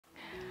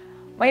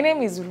My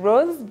name is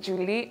Rose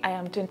Julie. I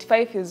am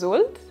 25 years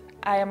old.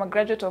 I am a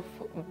graduate of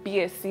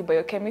BSc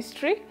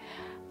Biochemistry.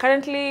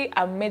 Currently,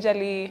 I'm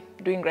majorly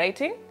doing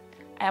writing.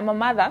 I am a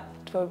mother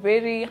to a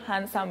very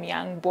handsome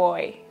young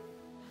boy.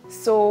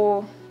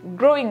 So,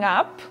 growing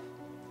up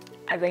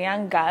as a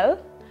young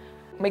girl,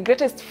 my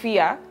greatest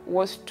fear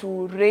was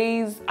to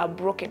raise a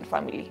broken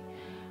family,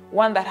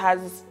 one that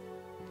has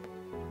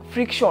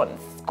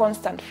frictions,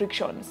 constant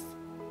frictions,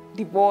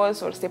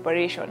 divorce or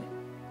separation.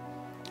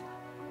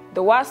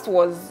 The worst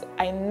was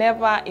I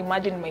never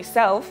imagined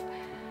myself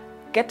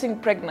getting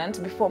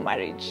pregnant before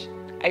marriage.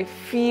 I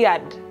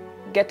feared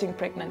getting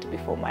pregnant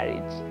before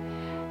marriage.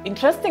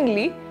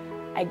 Interestingly,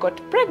 I got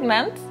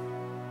pregnant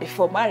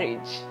before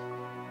marriage.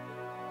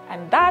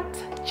 And that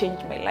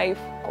changed my life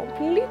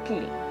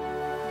completely.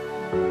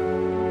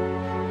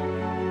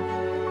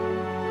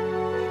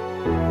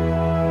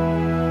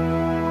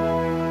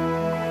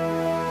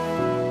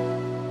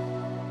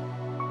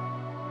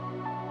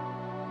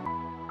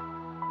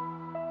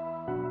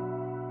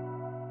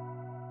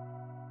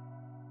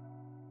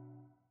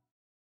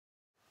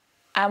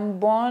 I'm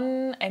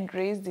born and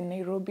raised in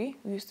Nairobi.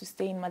 We used to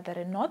stay in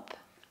Mathare North.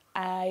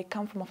 I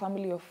come from a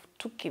family of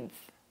 2 kids.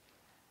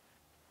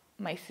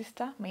 My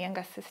sister, my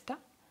younger sister,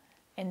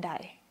 and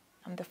I.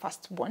 I'm the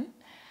firstborn.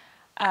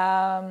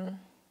 By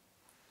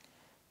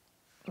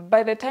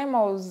the time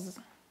I was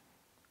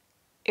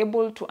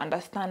able to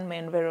understand my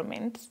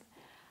environment,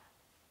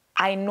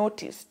 I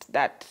noticed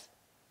that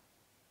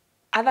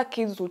other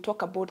kids will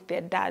talk about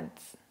their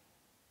dads.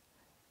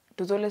 It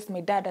was always, my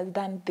dad has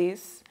done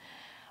this.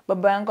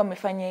 Baba yangu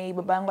amefanya hii,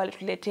 baba yangu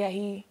alituletea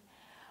hii.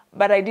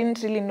 But I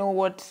didn't really know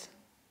what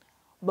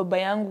baba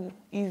yangu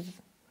is.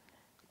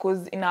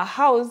 Because in our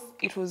house,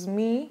 it was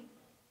me,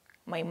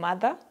 my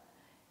mother,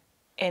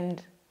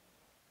 and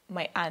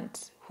my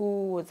aunt,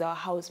 who was our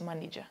house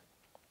manager.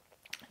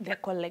 They're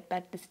called like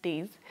that these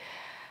days.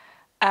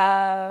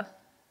 And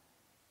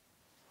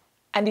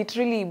it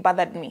really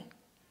bothered me.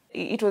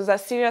 It was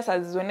as serious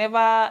as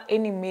whenever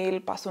any male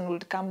person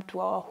would come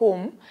to our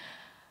home,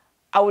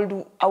 I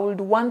would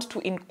want to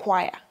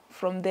inquire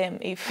from them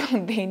if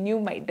they knew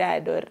my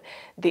dad or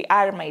they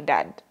are my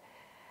dad.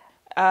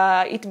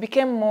 It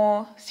became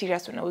more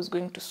serious when I was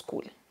going to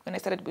school. When I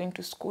started going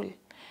to school,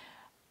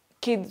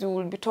 kids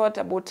will be taught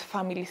about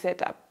family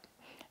setup.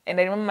 And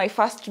I remember my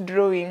first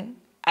drawing,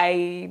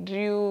 I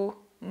drew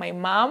my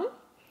mom,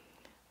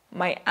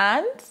 my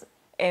aunt,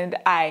 and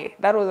I.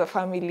 That was a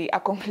family, a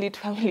complete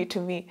family to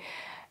me.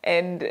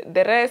 And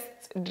the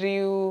rest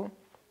drew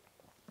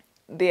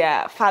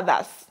their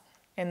fathers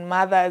and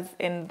mothers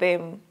and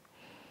them.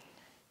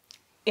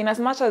 In as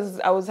much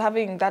as I was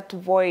having that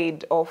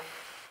void of,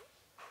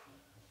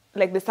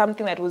 like, there's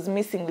something that was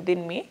missing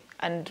within me,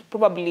 and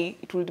probably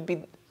it would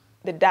be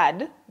the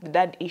dad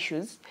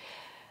issues,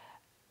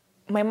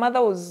 my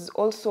mother was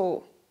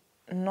also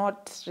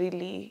not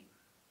really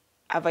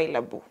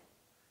available.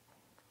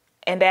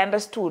 And I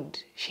understood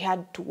she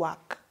had to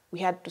work. We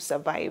had to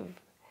survive.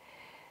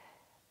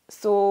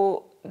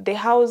 So the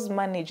house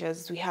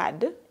managers we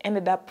had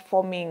ended up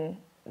forming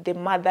the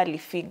motherly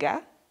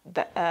figure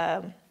that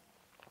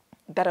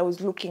I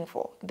was looking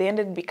for. They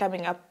ended up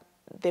becoming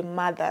the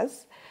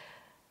mothers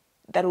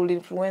that would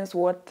influence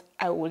what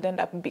I would end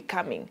up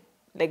becoming.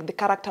 Like the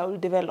character I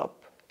would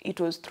develop, it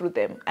was through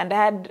them. And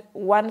I had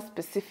one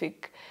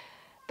specific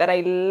that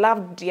I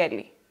loved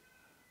dearly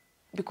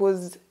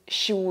because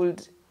she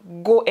would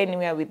go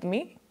anywhere with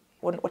me.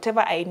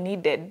 Whatever I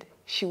needed,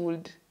 she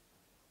would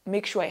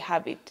make sure I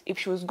have it. If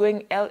she was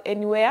going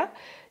anywhere,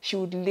 she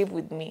would live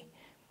with me.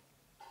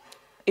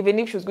 Even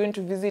if she was going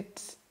to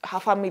visit her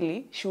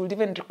family, she would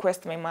even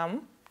request my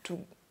mom to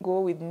go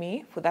with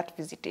me for that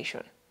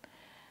visitation.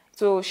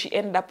 So she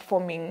ended up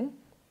forming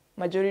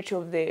majority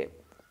of the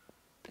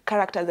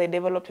characters I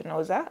developed when I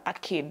was a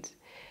kid,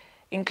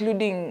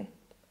 including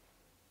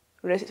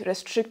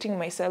restricting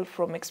myself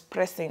from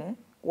expressing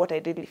what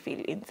I really feel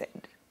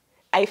inside.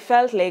 I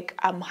felt like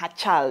I'm her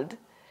child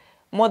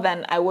more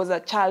than I was a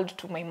child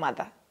to my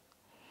mother.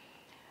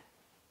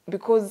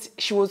 Because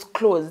she was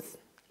close,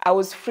 I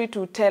was free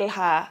to tell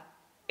her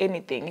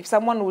anything. If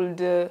someone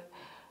would,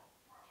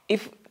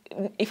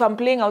 if I'm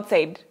playing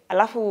outside,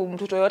 alafu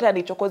mtoto yote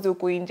anichokoze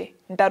huko nje,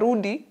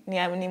 nitarudi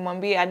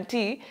nimwambie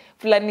auntie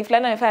fulani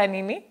amefanya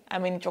nini,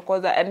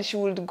 amenichokoza, and she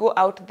would go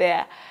out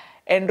there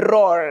and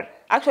roar.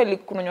 Actually,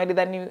 kuna nyawali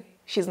dhani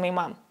she's my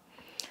mom.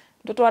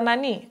 Mtoto wa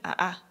nani?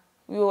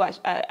 Huyo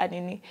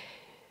anini.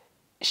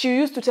 She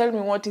used to tell me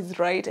what is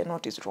right and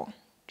what is wrong.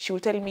 She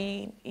would tell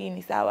me, hii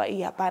ni sawa,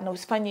 hii hapana,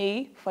 usifanye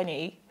hii, fanya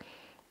hii.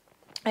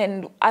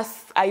 And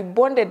as I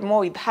bonded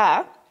more with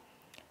her,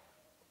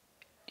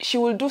 she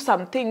will do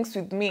some things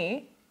with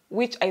me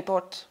which I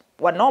thought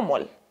were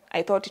normal.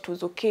 I thought it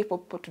was okay for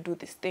people to do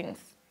these things.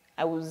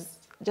 I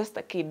was just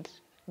a kid,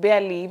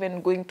 barely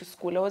even going to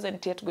school. I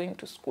wasn't yet going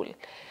to school.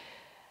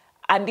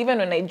 And even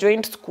when I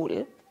joined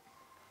school,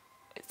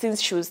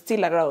 since she was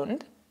still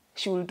around,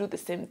 she will do the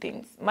same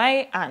things.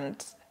 My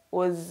aunt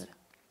was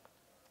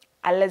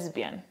a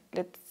lesbian.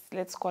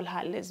 Let's call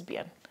her a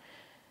lesbian.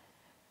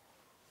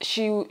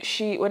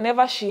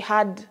 whenever she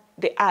had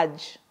the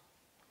urge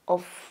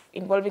of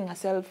involving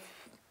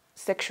herself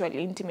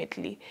sexually,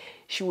 intimately,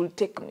 she would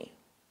take me.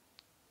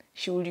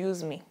 She would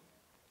use me.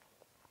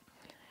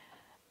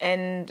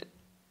 And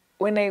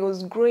when I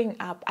was growing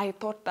up, I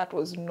thought that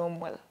was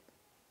normal.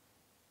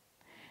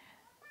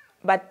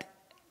 But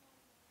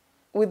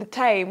with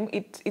time,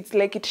 it's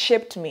like it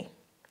shaped me.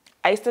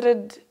 I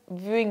started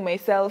viewing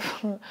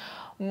myself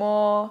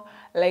more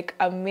like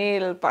a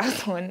male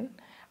person.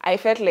 I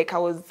felt like I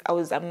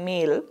was a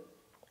male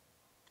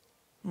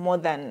more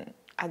than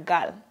a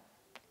girl,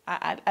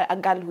 a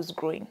girl who's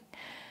growing.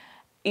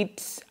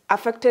 It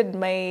affected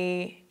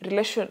my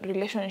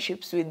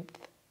relationships with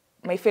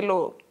my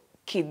fellow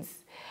kids.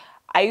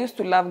 I used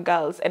to love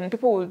girls, and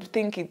people would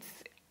think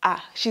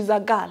she's a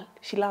girl,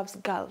 she loves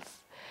girls.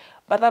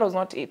 But that was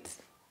not it.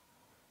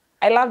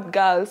 I loved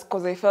girls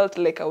because I felt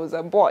like I was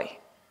a boy.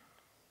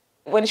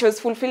 When she was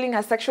fulfilling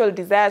her sexual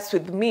desires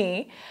with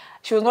me,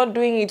 she was not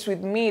doing it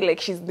with me like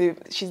she's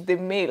the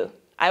male.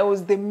 I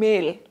was the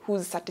male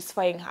who's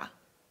satisfying her.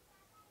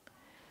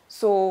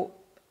 So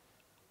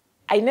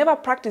I never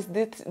practiced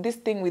this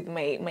thing with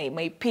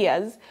my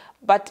peers,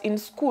 but in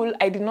school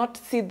I did not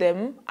see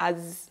them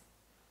as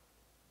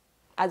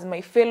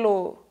my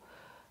fellow,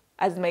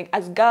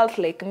 as girls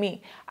like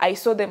me. I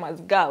saw them as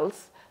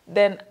girls.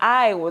 Then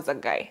I was a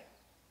guy.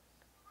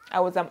 I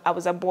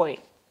was a boy.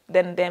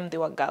 Then them, they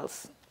were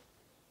girls.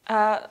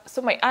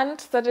 So my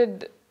aunt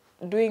started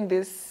doing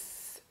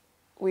this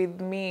with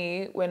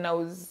me when I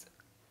was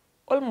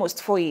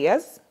almost 4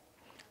 years.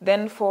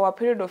 Then for a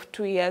period of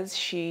 2 years,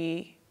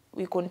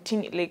 we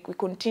continued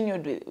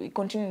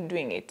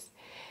doing it.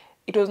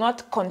 It was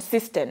not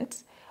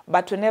consistent,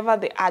 but whenever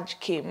the urge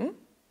came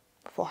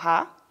for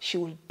her, she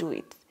would do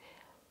it,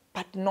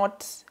 but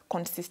not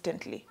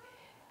consistently.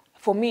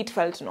 For me, it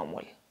felt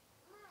normal.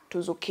 It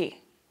was okay.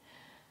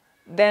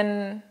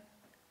 Then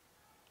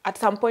at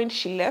some point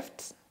she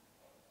left.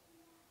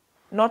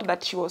 Not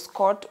that she was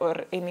caught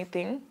or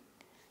anything,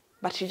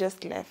 but she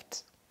just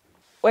left.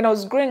 When I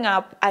was growing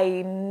up,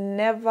 I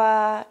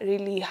never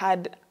really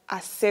had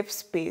a safe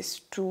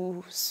space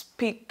to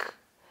speak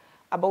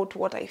about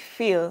what I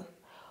feel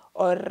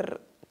or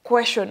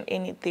question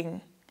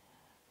anything.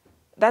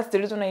 That's the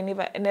reason I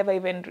never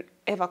even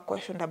ever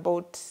questioned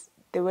about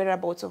the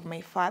whereabouts of my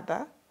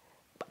father,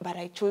 but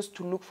I chose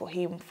to look for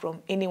him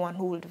from anyone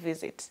who would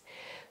visit.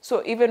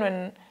 So even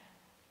when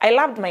I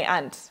loved my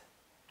aunt,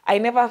 I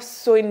never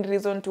saw any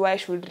reason to why I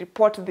should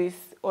report this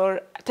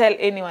or tell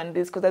anyone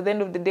this, because at the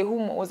end of the day,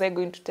 whom was I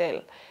going to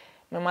tell?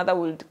 My mother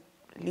would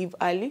leave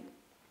early,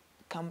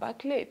 come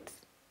back late.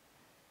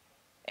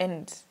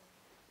 And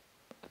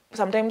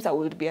sometimes I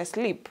would be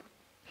asleep.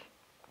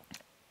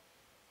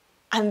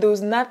 And there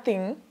was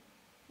nothing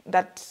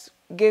that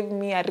gave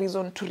me a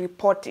reason to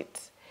report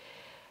it.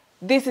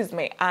 This is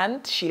my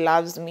aunt. She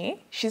loves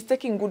me. She's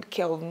taking good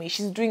care of me.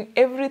 She's doing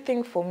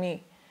everything for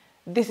me.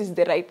 This is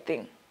the right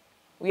thing.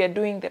 We are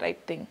doing the right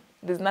thing.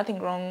 There's nothing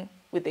wrong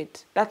with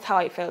it. That's how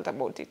I felt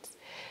about it.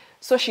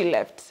 So she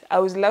left. I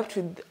was left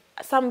with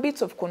some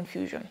bits of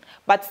confusion.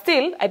 But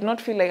still, I did not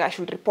feel like I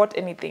should report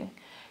anything.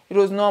 It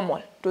was normal.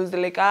 It was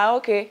like,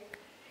 okay.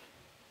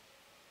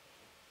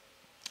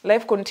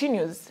 Life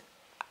continues.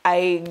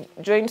 I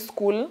joined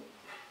school.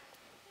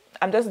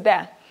 I'm just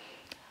there.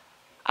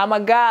 I'm a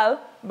girl,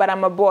 but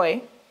I'm a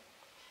boy.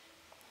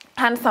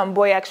 Handsome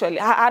boy, actually.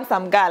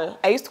 Handsome girl.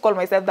 I used to call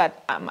myself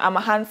that. I'm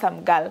a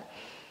handsome girl.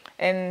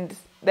 And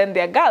then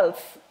they're girls.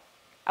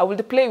 I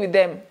would play with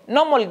them.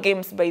 Normal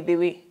games, by the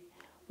way.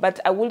 But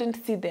I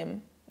wouldn't see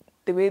them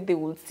the way they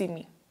would see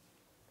me.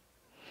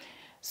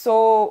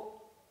 So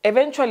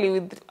eventually,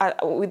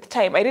 with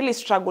time, I really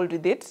struggled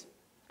with it.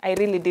 I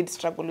really did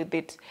struggle with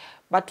it.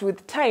 But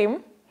with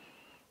time,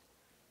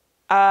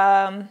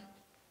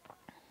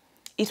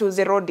 it was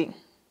eroding.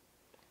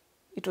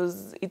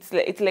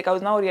 It's like I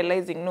was now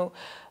realizing, no,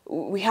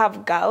 we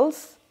have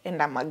girls, and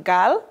I'm a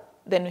girl.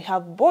 Then we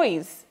have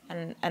boys,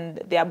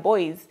 and they are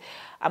boys.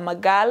 I'm a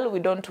girl, we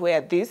don't wear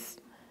this.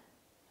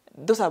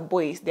 Those are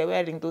boys, they're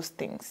wearing those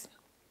things.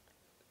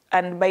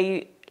 And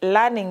by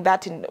learning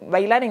that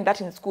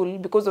in school,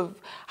 because of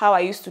how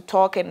I used to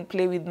talk and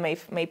play with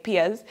my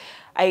peers,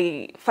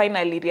 I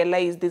finally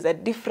realized there's a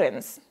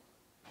difference.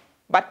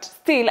 But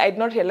still, I did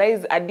not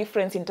realize a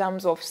difference in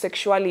terms of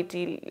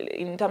sexuality,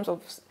 in terms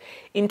of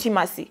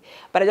intimacy.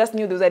 But I just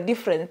knew there was a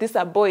difference. These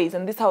are boys,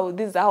 and this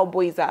is how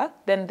boys are.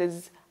 Then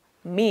there's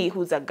me,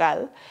 who's a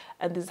girl,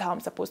 and this is how I'm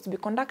supposed to be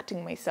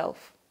conducting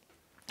myself.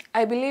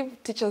 I believe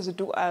teachers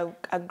do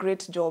a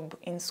great job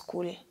in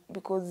school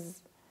because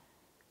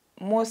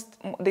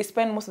they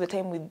spend most of the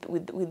time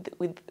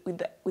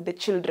with the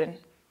children.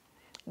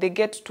 They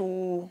get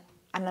to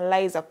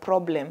analyze a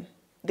problem.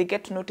 They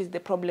get to notice the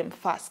problem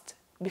first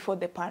before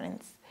the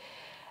parents.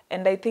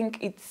 And I think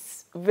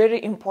it's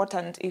very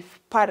important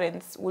if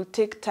parents will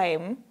take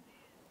time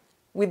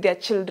with their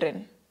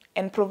children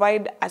and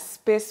provide a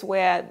space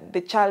where the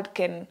child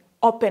can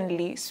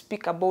openly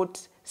speak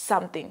about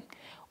something,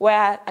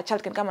 where a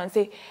child can come and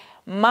say,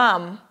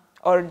 Mom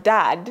or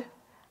Dad,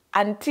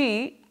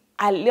 Auntie,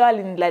 leo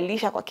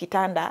alinilalisha kwa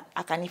kitanda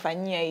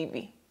akanifanyia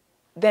hivi,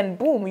 then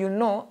boom, you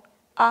know,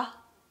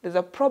 there's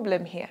a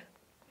problem here.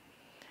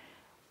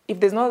 If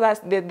there's no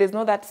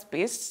that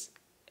space,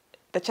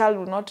 the child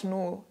will not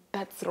know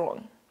that's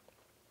wrong.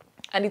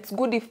 And it's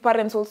good if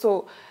parents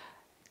also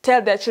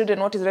tell their children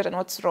what is right and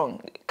what's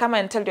wrong. Come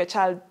and tell your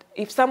child,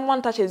 if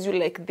someone touches you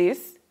like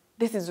this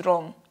is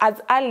wrong. As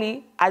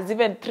early as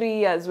even 3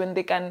 years when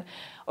they can,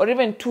 or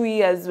even 2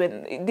 years,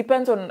 when it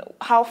depends on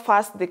how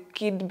fast the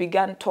kid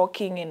began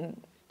talking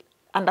and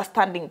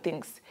understanding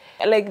things.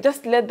 Like,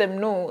 just let them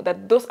know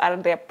that those are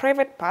their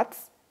private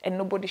parts and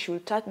nobody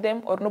should touch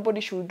them or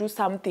nobody should do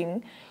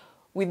something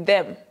with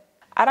them.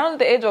 Around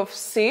the age of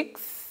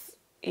 6,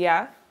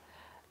 yeah,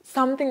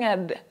 something I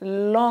had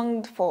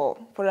longed for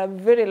a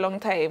very long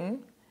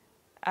time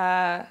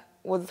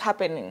was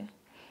happening.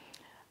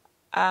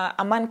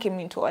 A man came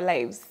into our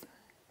lives.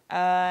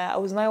 I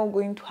was now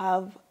going to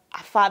have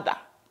a father.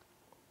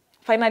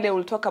 Finally, I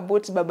will talk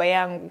about Baba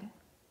Yangu,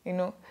 you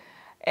know.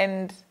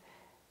 And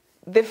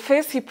the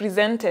face he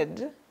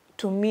presented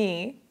to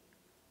me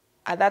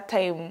at that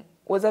time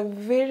was a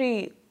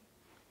very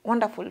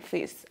wonderful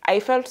face.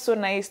 I felt so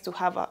nice to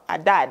have a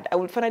dad. I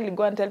would finally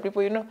go and tell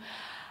people, you know,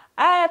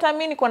 hata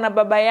mimi niko na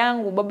baba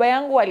yangu. Baba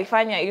yangu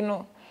alifanya, you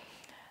know.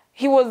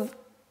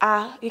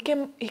 He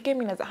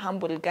came in as a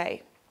humble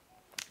guy.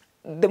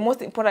 The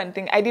most important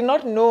thing, I did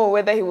not know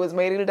whether he was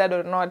my real dad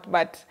or not,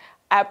 but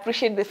I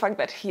appreciate the fact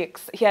that he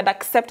had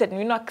accepted me.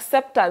 You know,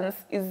 acceptance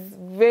is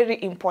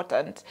very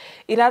important.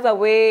 It has a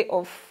way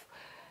of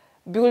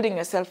building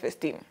your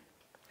self-esteem.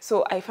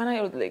 So I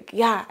finally was like,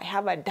 yeah, I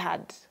have a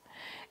dad.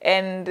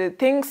 And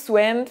things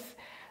went,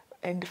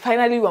 and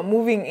finally we were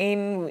moving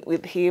in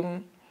with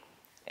him.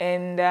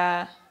 And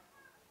I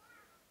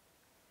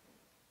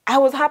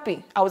was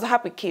happy. I was a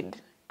happy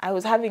kid. I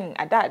was having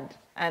a dad,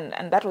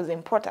 and that was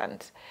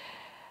important.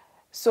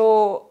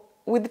 So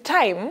with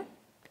time,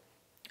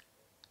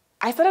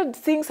 I started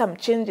seeing some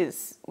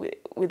changes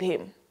with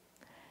him.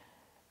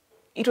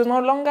 It was no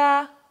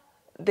longer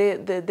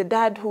the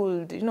dad who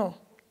would, you know,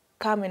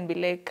 come and be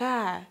like,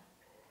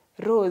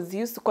 Rose. He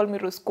used to call me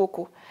Rose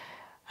Coco.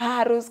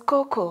 Rose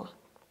Coco.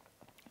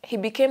 He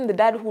became the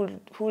dad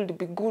who would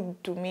be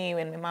good to me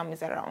when my mom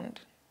is around.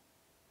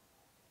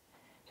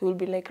 He will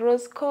be like,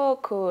 Rose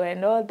Coco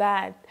and all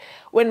that.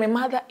 When my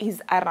mother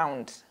is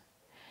around.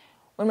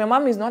 When my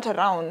mom is not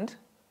around,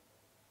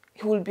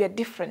 he will be a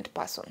different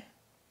person.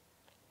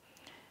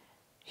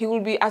 He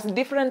will be as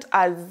different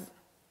as...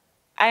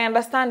 I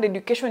understand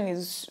education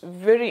is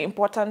very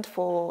important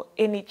for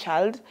any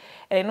child.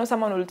 And I know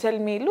someone will tell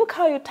me, look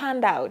how you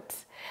turned out.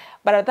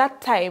 But at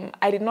that time,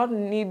 I did not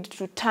need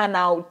to turn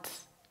out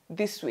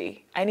this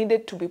way. I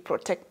needed to be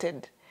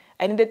protected.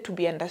 I needed to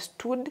be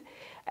understood.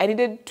 I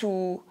needed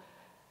to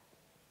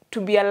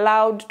be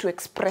allowed to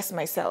express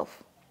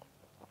myself,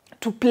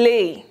 to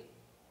play.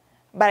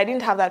 But I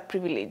didn't have that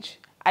privilege.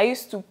 I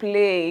used to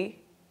play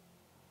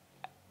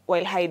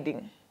while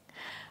hiding.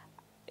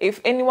 If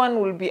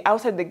anyone will be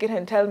outside the gate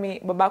and tell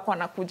me, Babako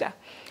anakuja,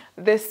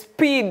 the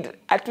speed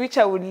at which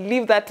I would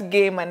leave that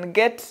game and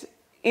get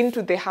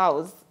into the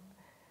house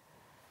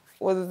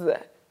was,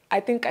 I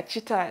think a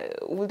cheetah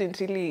wouldn't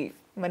really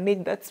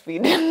manage that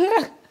speed.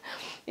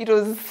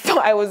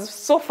 I was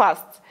so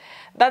fast.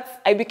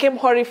 I became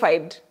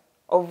horrified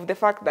of the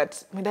fact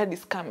that my dad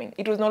is coming.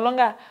 It was no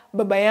longer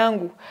Baba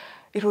Yangu.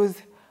 It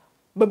was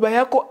Baba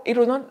Yako. It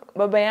was not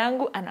Baba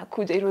Yangu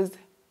anakuja. It was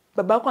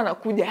Babako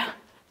anakuja.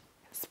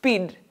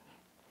 Speed.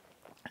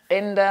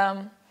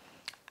 And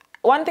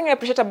one thing I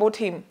appreciate about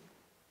him,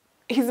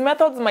 his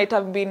methods might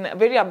have been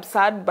very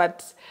absurd,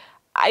 but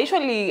I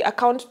usually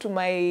account to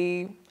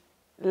my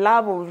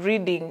love of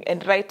reading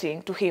and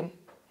writing to him.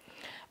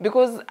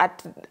 Because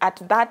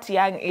at that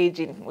young age,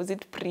 was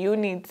it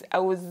pre-unit, I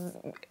was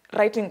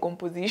writing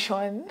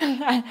composition.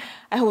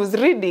 I was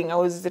reading.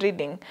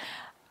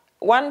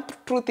 One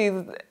truth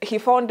is, he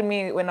found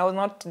me when I was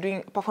not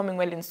performing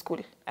well in school.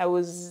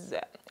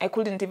 I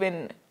couldn't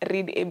even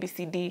read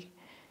ABCD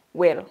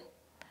well.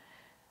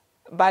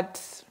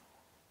 But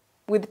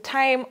with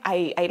time,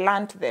 I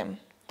learned them.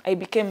 I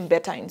became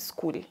better in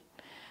school.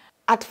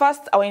 At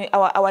first,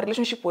 our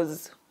relationship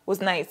was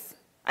nice.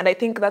 And I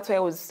think that's why I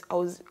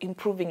was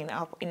improving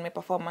in my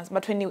performance.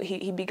 But when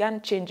he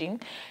began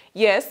changing,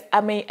 yes,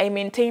 I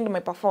maintained my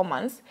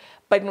performance,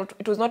 but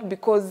it was not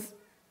because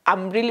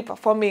I'm really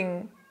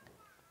performing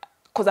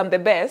because I'm the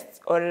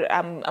best or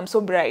I'm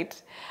so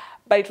bright,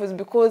 but it was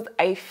because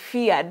I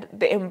feared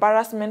the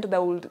embarrassment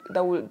that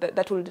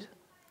would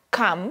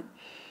come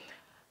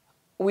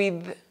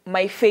with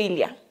my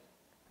failure.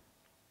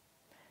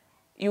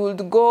 You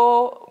would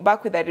go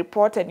back with a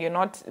report and you're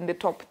not in the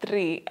top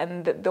 3,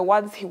 and the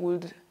words he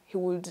would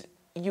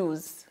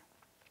use.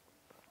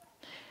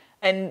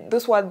 And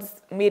those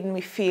words made me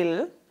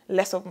feel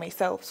less of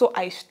myself. So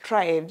I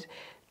strived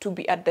to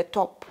be at the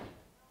top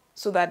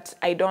so that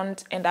I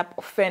don't end up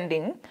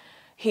offending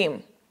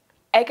him.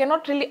 I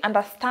cannot really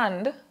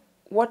understand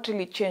what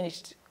really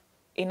changed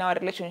in our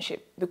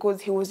relationship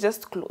because he was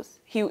just close.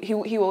 He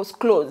was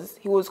close.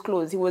 He was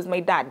close. He was my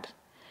dad.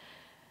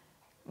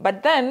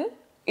 But then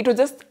it was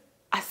just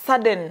a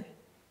sudden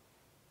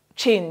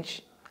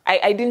change.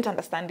 I didn't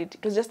understand it.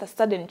 It was just a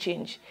sudden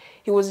change.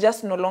 He was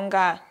just no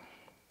longer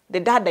the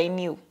dad I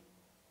knew.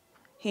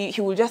 He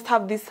would just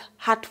have these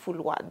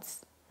hurtful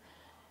words.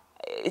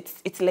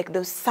 It's like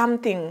there's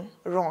something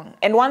wrong.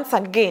 And once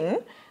again,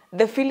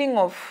 the feeling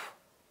of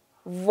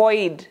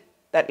void,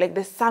 that like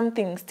there's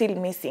something still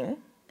missing,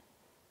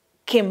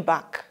 came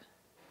back.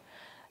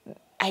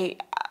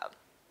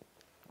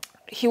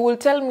 He will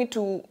tell me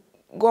to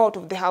go out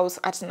of the house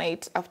at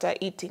night after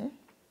eating,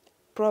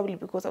 probably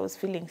because I was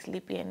feeling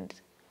sleepy and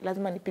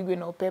lazima nipigwe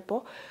na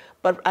upepo.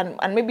 But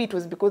and maybe it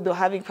was because they were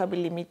having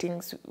family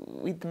meetings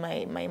with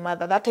my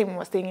mother. That time I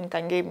was staying in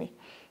Kangemi.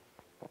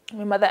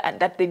 My mother, and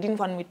that they didn't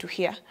want me to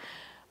hear.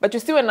 But you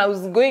see, when I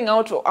was going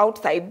out or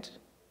outside,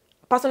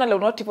 personally, I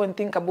would not even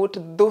think about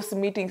those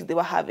meetings they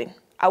were having.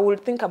 I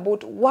would think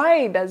about,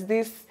 why does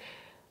this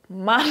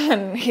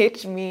man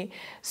hate me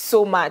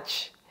so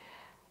much?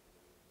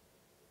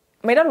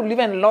 My dad would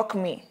even lock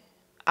me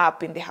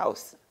up in the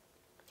house.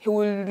 He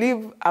will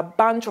leave a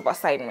bunch of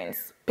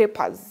assignments,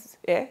 papers,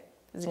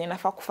 zenye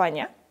nafaa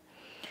kufanya.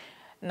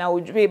 Na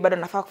ujue bado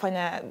nafaa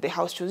kufanya the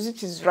house chores,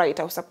 which is right,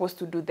 I was supposed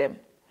to do them.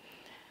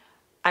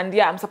 And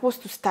yeah, I'm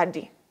supposed to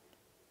study.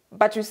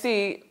 But you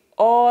see,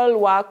 all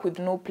work with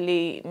no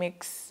play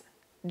makes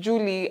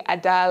Julie a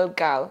dull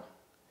girl.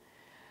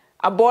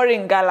 A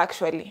boring girl,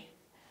 actually.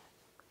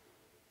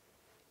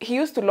 He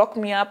used to lock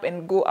me up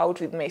and go out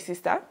with my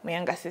sister, my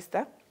younger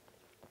sister,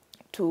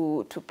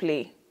 to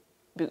play.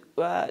 They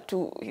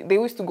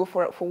used to go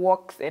for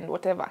walks and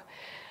whatever.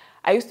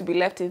 I used to be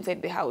left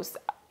inside the house.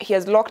 He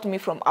has locked me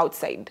from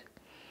outside.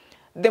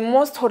 The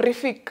most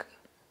horrific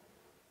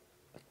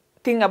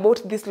thing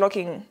about this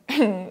locking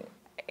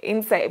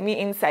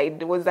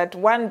inside was that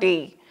one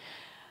day,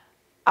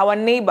 our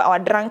neighbor, our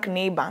drunk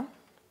neighbor,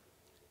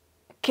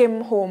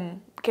 came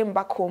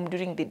back home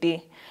during the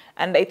day.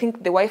 And I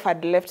think the wife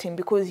had left him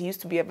because he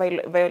used to be a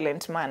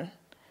violent man.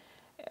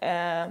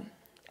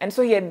 And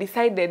so he had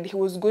decided he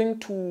was going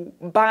to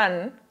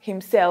burn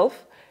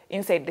himself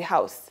inside the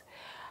house.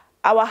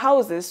 Our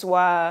houses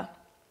were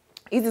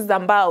hizi za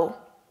mbao.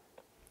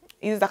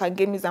 Hizi za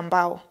Kangemi za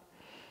mbao.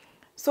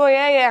 So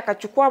yeye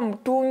akachukua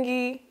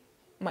mtungi,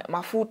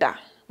 mafuta,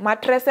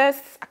 mattresses,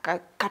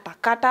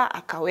 akakatakata,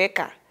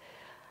 akaweka,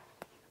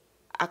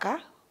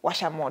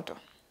 akawasha moto.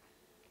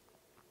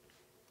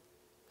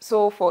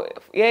 So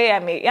yeye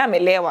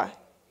amelewa.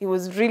 He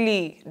was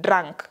really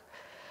drunk.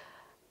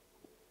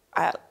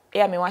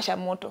 Yeye amewasha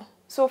moto.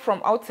 So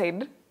from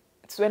outside,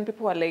 it's when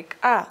people were like,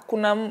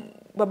 kuna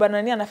baba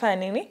nani anafanya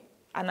nini?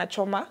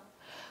 Anachoma.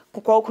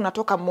 Kukwao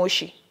kunatoka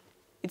moshi.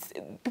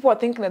 People are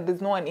thinking that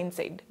there's no one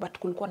inside, but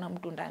kulikuwa na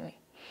mtu ndani.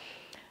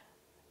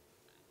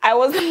 I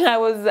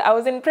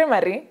was in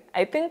primary.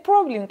 I think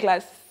probably in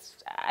class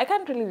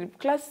 4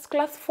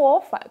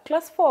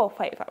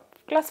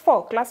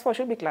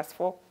 should be class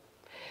 4.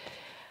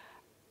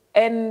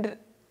 And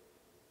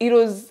it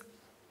was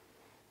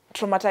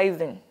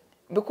traumatizing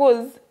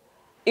because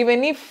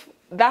even if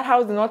that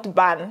house did not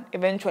burn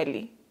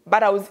eventually,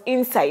 but I was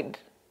inside.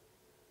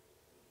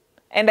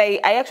 And I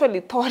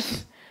actually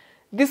thought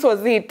this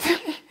was it.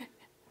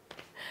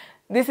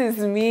 This is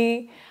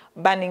me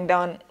burning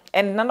down.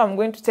 And now I'm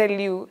going to tell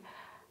you,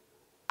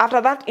 after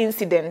that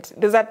incident,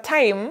 there's a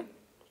time,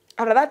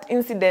 after that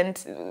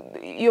incident,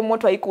 hiyo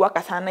moto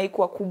haikuwaka sana,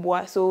 haikuwa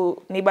kubwa,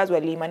 so neighbors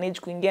wali manage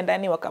kuingia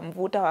ndani,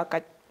 wakamvuta,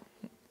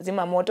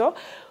 wakazima moto,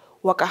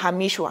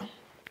 wakahamishwa.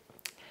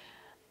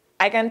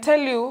 I can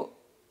tell you,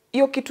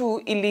 hiyo kitu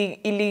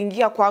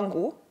iliingia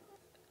kwangu,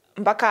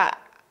 mpaka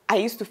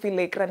I used to feel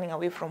like running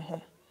away from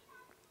home.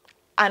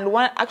 And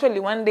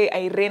one day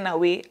I ran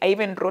away. I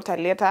even wrote a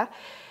letter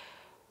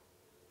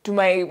to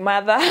my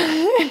mother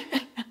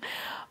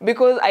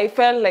because I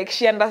felt like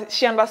she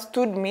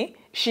understood me.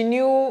 She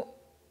knew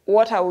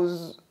what I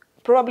was,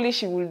 probably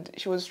she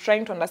was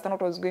trying to understand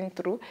what I was going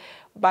through,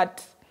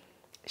 but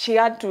she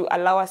had to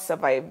allow us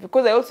survive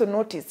because I also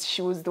noticed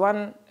she was the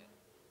one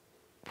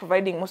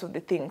providing most of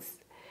the things.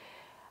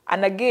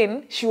 And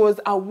again, she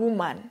was a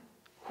woman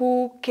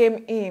who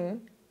came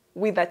in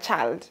with a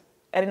child.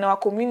 And in our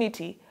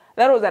community,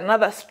 that was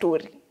another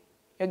story.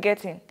 You're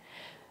getting?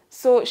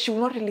 So she will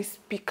not really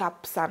speak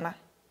up sana.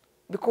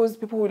 Because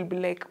people will be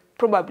like,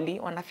 probably,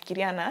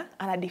 wanafikiriana,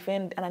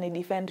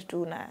 anani-defend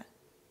tu na,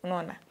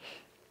 unaona.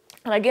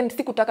 And again,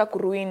 sikutaka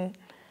kuruin.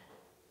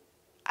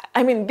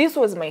 I mean, this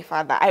was my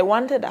father. I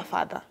wanted a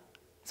father.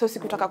 So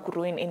sikutaka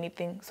kuruin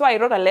anything. So I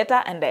wrote a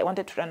letter and I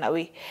wanted to run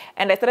away.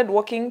 And I started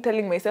walking,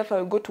 telling myself I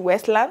will go to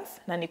Westlands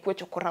na nikuwe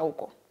chokora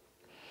huko.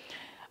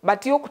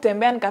 But hiyo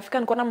kutembea nikafika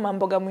nikaona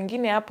mamboga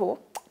mwingine hapo,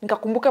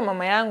 nikakumbuka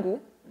mama yangu.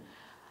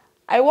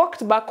 I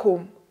walked back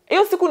home.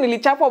 Hiyo siku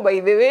nilichapwa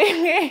by the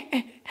way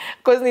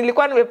because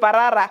nilikuwa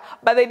nimeparara,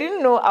 but I didn't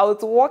know I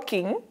was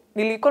walking.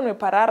 Nilikuwa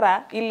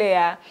nimeparara ile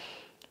ya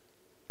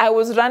I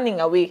was running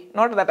away,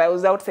 not that I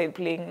was outside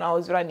playing, no, I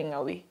was running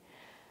away.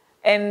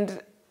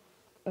 And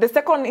the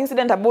second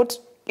incident about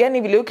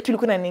yani vile kitu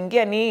ilikuwa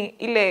inaniingia ni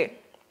ile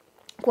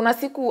kuna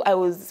siku I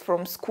was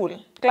from school.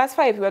 Class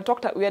 5,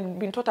 we had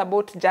been taught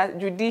about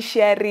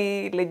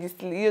judiciary,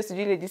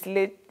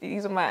 legislate,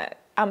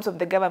 arms of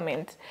the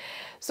government.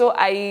 So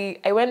I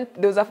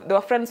went, there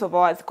were friends of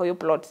ours, kwa hiyo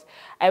plot.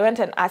 I went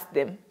and asked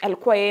them.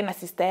 Alikuwa yeye na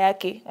sister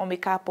yake,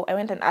 wamekaa hapo. I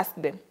went and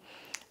asked them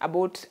I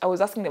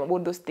was asking them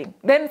about those things.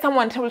 Then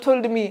someone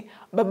told me,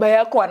 baba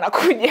yako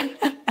anakuja.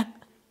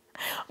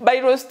 But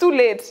it was too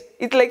late.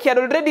 It's like he had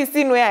already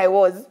seen where I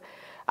was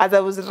as I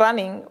was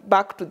running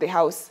back to the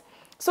house.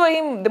 So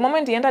the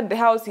moment he entered the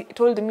house, he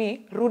told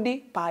me,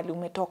 Rudi, pahali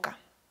umetoka.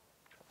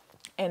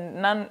 And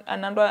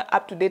Nandwa,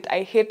 up to date,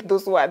 I hate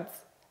those words.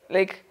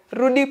 Like,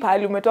 Rudi,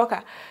 pahali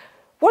umetoka.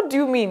 What do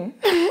you mean?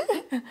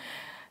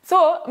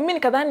 So, mimi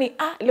nikadhani,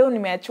 leo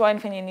nimeachwa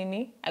nifanye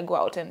nini? I go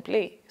out and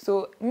play.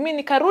 So, mimi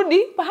nikarudi,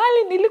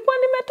 pahali nilikuwa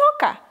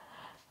nimetoka.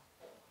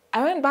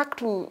 I went back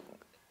to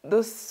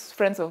those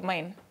friends of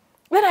mine.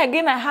 Then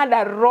again, I had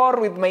a roar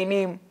with my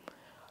name.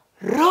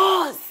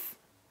 Rose!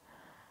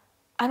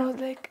 And I was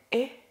like,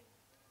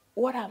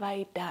 what have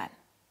I done?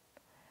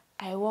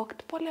 I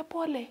walked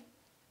pole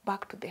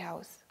back to the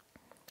house.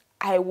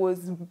 I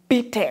was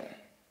beaten.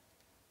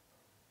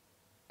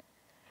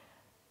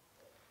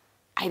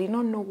 I did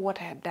not know what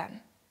I had done.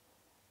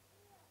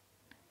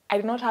 I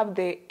did not have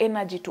the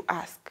energy to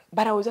ask,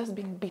 but I was just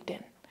being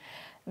beaten.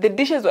 The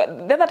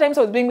other times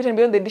I was being beaten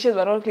because the dishes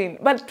were not clean.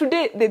 But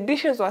today, the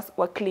dishes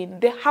were clean.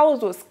 The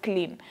house was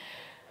clean.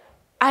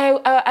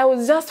 I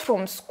was just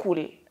from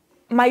school.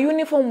 My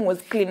uniform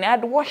was clean. I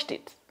had washed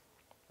it.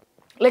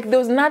 Like, there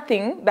was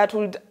nothing that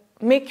would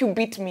make you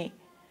beat me.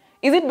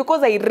 Is it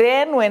because I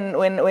ran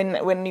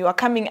when you were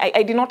coming?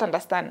 I did not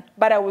understand.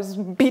 But I was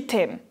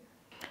beaten.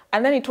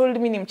 And then he told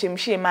me,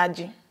 nimchemshie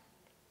maji.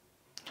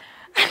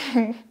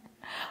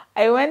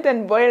 I went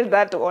and boiled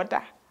that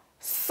water.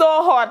 So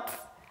hot.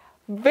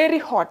 Very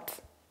hot.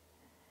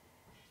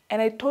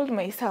 And I told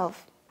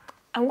myself,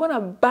 I'm going to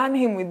burn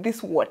him with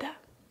this water.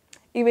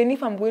 Even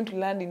if I'm going to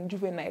land in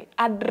juvenile.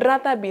 I'd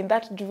rather be in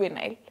that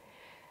juvenile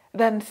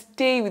than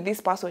stay with this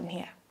person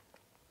here.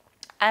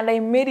 And I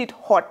made it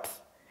hot.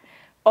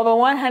 Over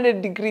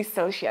 100 degrees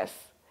Celsius.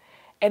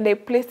 And I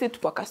placed it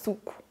for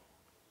kasuku.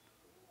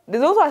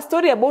 There's also a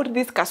story about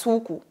this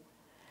kasuku.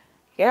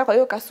 Yeah, kwa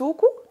hiyo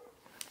kasuku.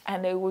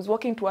 And I was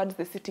walking towards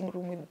the sitting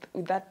room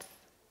with that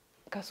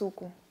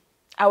kasuku.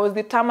 I was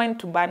determined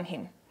to burn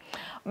him.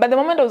 But the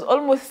moment I was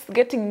almost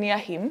getting near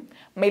him,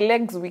 my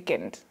legs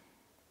weakened.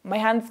 My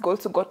hands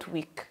also got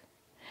weak.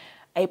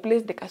 I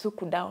placed the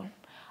kasuku down.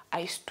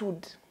 I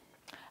stood.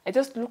 I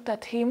just looked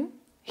at him.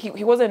 He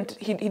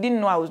didn't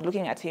know I was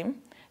looking at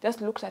him.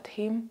 Just looked at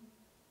him.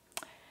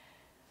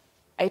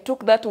 I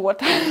took that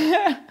water.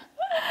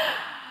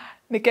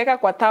 Nikeka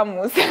kwa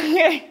thermos.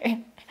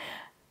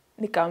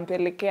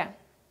 Nikampelekea.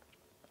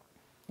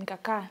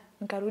 Nikakaa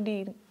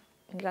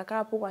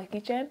hapo kwa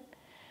kitchen.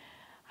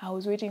 I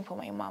was waiting for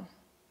my mom.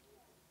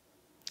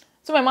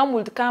 So my mom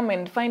would come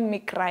and find me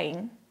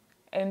crying.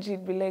 And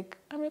she'd be like,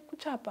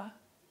 amekuchapa.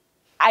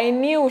 I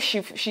knew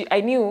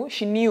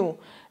she knew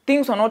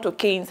things were not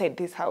okay inside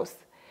this house.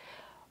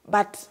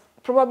 But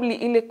probably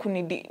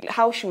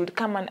how she would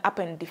come up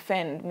and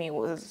defend me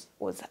was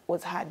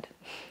hard.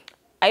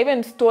 I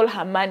even stole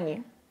her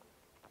money.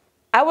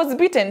 I was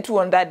beaten too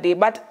on that day,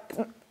 but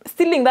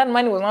stealing that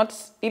money was not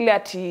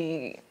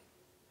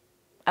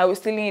I was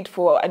stealing it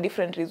for a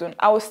different reason.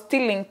 I was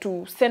stealing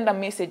to send a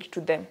message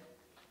to them.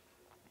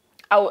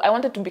 I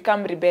wanted to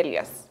become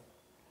rebellious.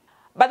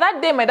 But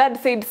that day my dad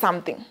said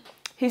something.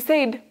 He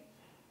said,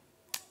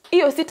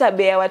 "Iyo si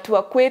tabia ya watu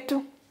wa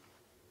kwetu.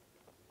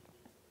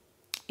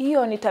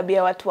 Iyo ni tabia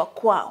ya watu wa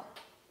kwao.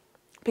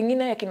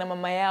 Pengine ya kina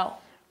mama yao."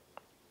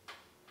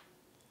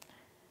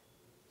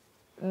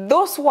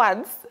 Those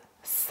words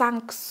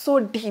sank so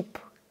deep.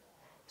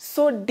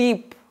 So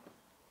deep.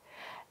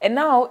 And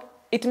now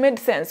it made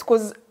sense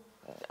because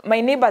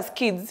my neighbors'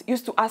 kids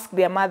used to ask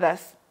their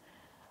mothers,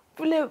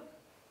 "Vile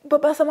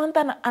baba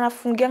Samantha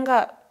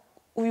anafungianga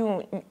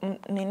huyu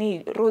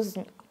nini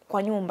Rose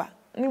kwa nyumba.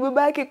 Ni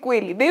baba yake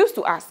kweli?" They used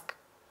to ask.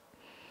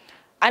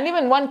 And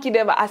even one kid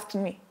ever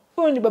asked me,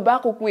 "Huyu ni baba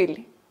yako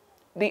kweli?"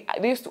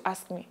 They used to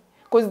ask me.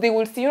 Because they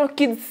will see,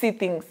 kids see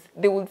things.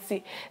 They will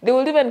see. They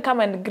will even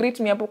come and greet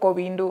me hapo kwa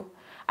window.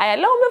 Aya,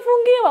 leo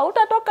umefungiwa,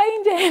 utatoka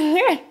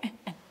nje.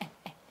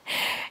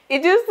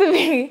 It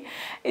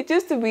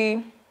used to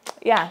be,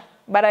 yeah.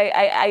 But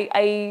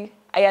I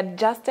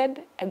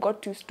adjusted. I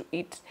got used to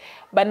it.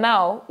 But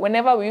now,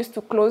 whenever we used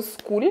to close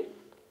school,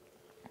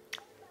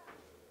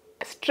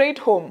 straight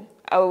home,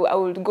 I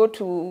would go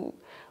to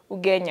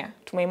Ugenya,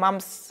 to my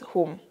mom's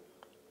home,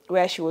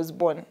 where she was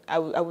born. I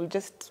will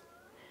just...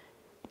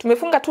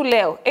 Tumefunga tu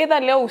leo.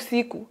 Either leo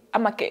usiku,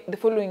 ama the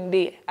following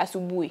day,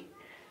 asubuhi,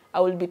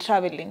 I will be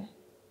traveling.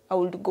 I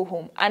will go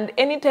home. And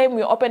anytime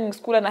we're opening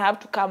school and I have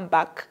to come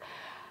back,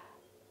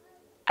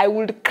 I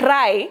would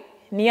cry,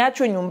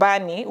 niachwe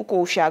nyumbani,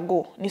 uko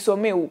ushago,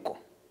 nisome uko.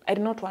 I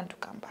did not want to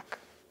come back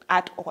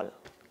at all.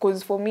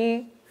 Because for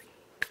me,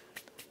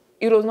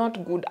 it was not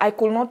good. I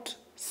could not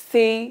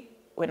say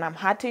when I'm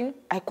hurting.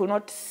 I could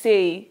not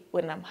say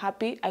when I'm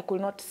happy. I could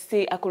not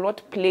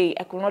play.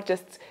 I could not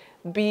just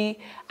be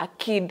a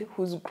kid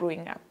who's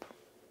growing up.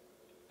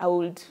 I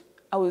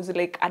was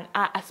like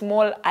a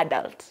small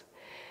adult.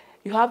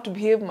 You have to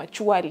behave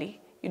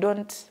maturely. You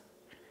don't,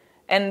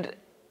 and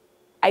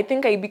I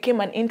think I became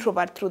an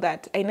introvert through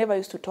that. I never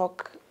used to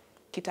talk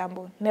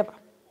kitambo, never.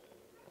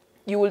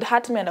 You would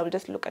hurt me and I would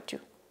just look at you.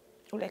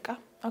 You're like,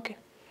 okay.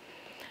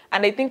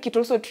 And I think it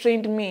also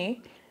trained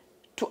me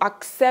to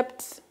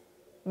accept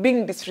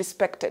being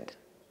disrespected.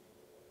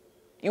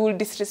 You will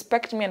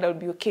disrespect me and I'll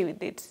be okay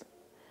with it.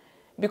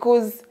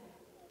 Because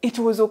it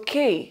was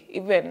okay,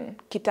 even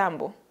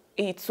kitambo.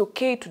 It's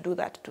okay to do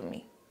that to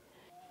me.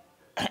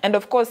 And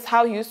of course,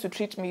 how he used to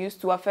treat me used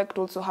to affect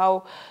also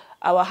how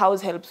our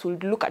house helps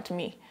would look at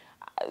me.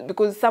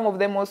 Because some of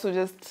them also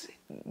just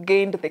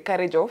gained the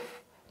courage of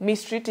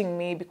mistreating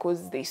me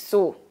because they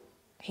saw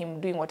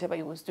him doing whatever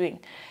he was doing.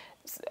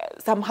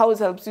 Some house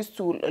helps used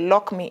to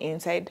lock me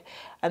inside.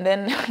 And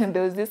then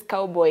there was this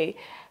cowboy,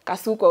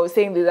 Kasuku. I was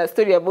saying there's a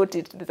story about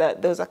it. There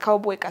was a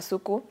cowboy,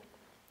 Kasuku.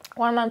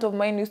 One aunt of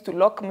mine used to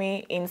lock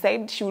me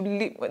inside. She would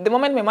leave. The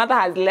moment my mother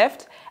has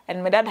left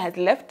and my dad has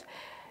left,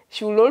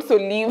 she will also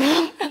leave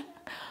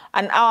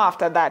an hour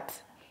after that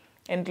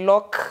and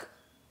lock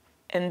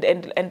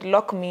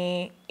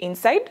me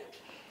inside.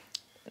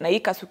 Na hii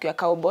Kasuku ya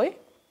cowboy.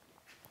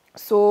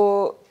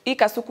 So hii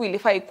Kasuku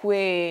ilifaa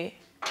ikuwe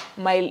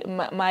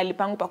mahali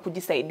pangu pa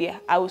kujisaidia.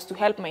 I was to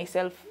help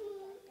myself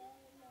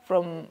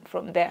from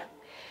there.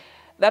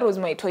 That was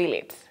my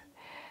toilet.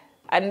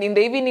 And in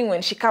the evening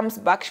when she comes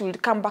back, she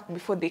would come back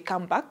before they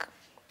come back.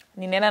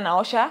 Ninaenda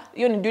naosha,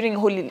 hiyo ni during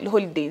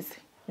holidays.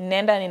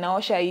 Ninaenda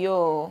ninaosha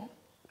hiyo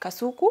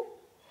Kasuku.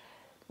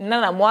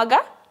 Ninaenda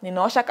namwaga,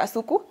 ninaosha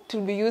Kasuku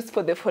to be used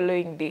for the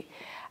following day.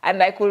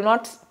 And I could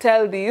not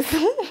tell this.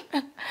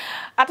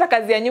 Hata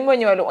kazi ya nyumba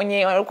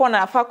wenye walikuwa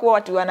wanafaa kuwa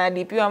watu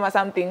wanadipiwa ama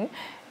something,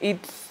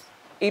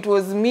 it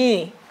was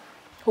me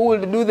who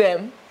would do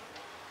them.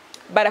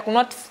 But I could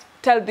not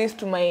tell this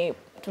to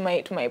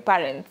my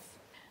parents.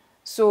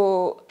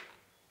 So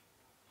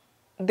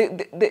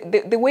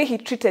the way he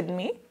treated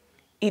me,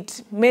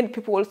 it made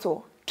people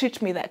also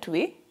treat me that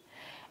way.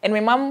 And my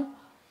mom,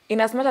 in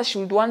as much as she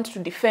would want to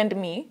defend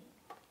me,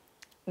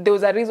 there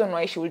was a reason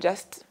why she would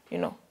just,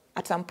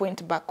 at some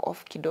point back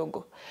off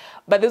kidogo.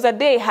 But there was a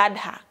day I had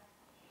her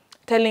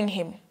telling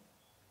him.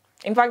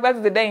 In fact, that's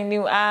the day I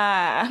knew,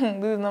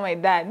 this is not my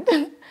dad.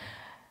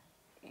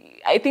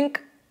 I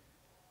think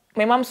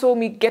my mom saw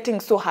me getting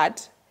so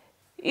hurt.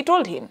 He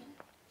told him,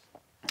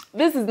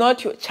 this is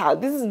not your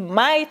child. This is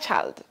my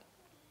child.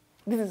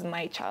 This is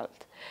my child.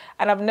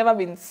 And I've never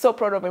been so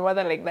proud of my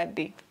mother like that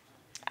day.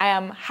 I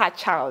am her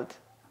child.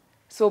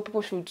 So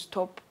people should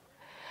stop.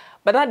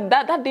 But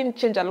that didn't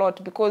change a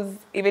lot, because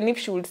even if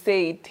she would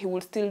say it, he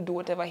would still do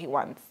whatever he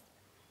wants.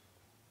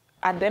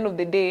 At the end of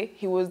the day,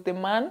 he was the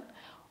man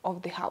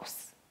of the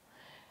house.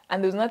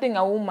 And there's nothing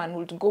a woman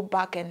would go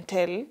back and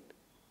tell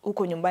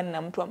uko nyumbani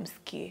na mtu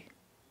amsikie.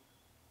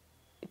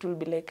 It will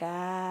be like,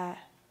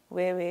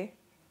 wewe.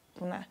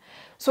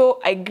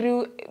 So I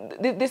grew,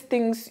 these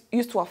things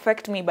used to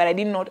affect me, but I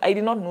did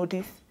not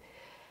notice.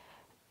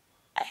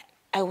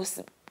 I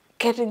was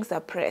getting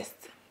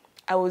suppressed.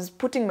 I was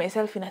putting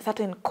myself in a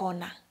certain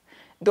corner.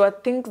 There were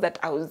things that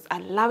I was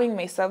allowing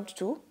myself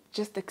to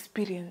just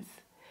experience.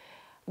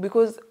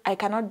 Because I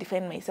cannot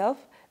defend myself,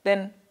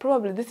 then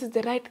probably this is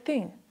the right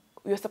thing.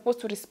 You're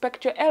supposed to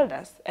respect your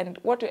elders, and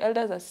what your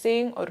elders are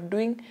saying or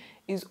doing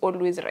is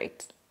always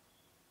right.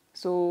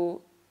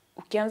 So,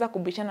 ukianza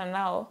kubishana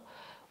nao,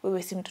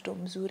 wewe si mtoto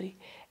mzuri.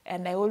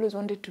 And I always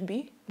wanted to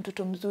be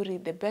mtoto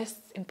mzuri, the best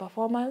in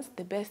performance,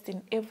 the best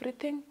in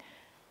everything.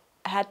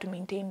 I had to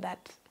maintain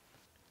that.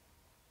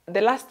 The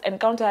last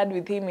encounter I had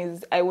with him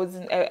is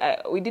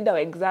we did our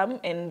exam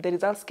and the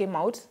results came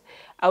out.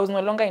 I was no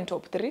longer in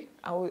top 3.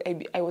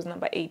 I was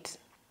number 8.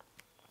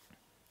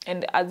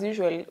 And as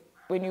usual,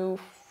 when you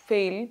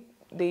fail,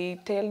 they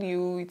tell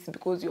you it's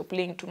because you're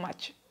playing too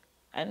much.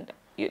 And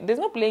there's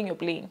no playing, you're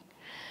playing.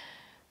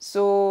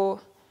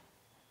 So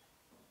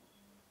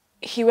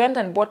he went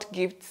and bought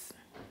gifts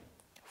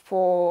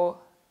for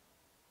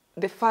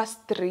the first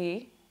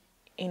 3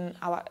 in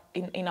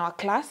our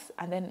class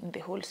and then in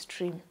the whole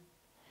stream.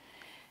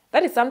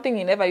 That is something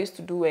he never used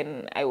to do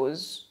when I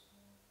was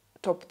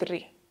top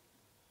 3.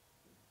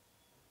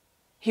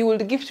 He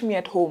would gift me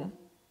at home.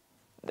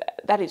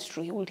 That is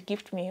true. He would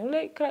gift me,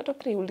 like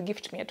top 3, he would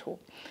gift me at home.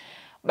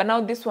 But now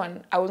this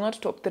one, I was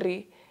not top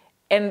 3.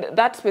 And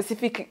that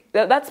specific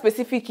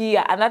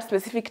year and that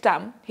specific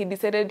term, he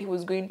decided he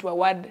was going to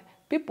award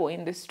people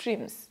in the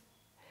streams.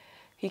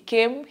 He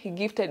came, he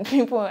gifted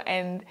people,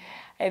 and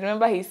I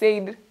remember he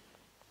said,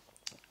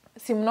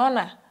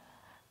 simnona,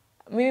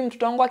 mimi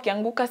mtoto wangu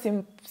akianguka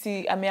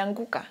si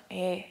ameanguka.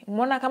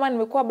 Mbona kama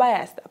nimekuwa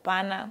biased?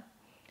 Hapana.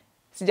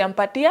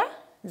 Sijampatia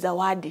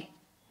zawadi.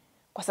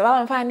 Kwa sababu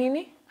amefanya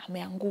nini?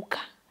 Ameanguka.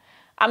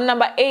 I'm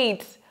number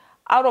 8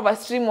 out of a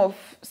stream of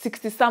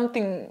 60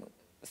 something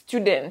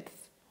students.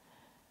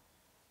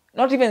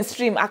 Not even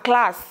stream, a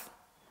class.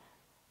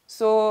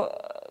 So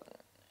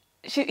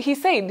he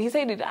said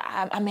it,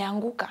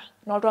 ameanguka.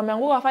 Na watu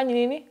wameanguka wafanye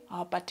nini?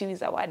 Hawapatiwi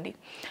zawadi.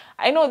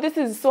 I know this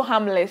is so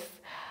harmless,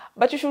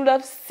 but you should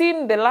have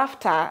seen the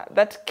laughter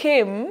that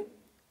came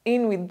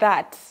in with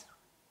that.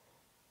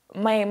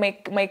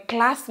 My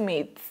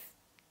classmates,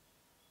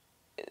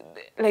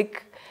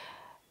 like,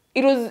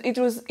 it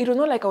was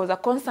not like I was a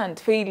constant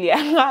failure.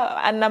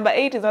 And number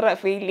 8 is not a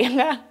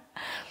failure.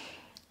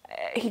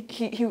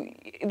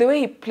 The way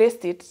he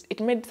placed it, it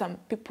made some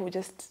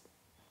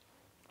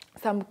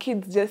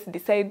kids just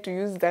decide to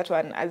use that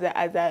one as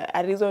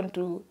a reason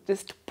to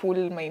just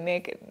pull my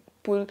neck,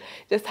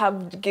 just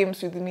have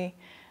games with me.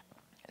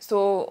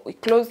 So we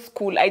closed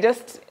school. I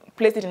just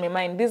placed it in my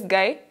mind, this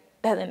guy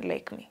doesn't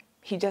like me.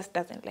 He just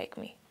doesn't like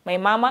me. My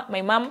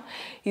mom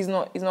is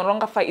no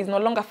longer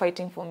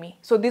fighting for me.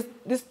 So these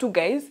 2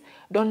 guys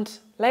don't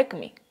like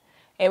me.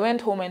 I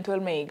went home and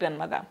told my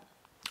grandmother,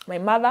 my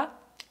mother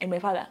and my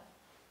father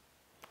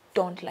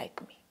don't like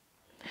me.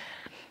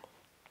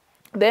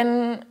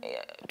 Then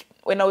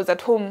when I was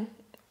at home,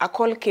 a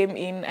call came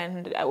in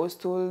and I was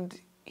told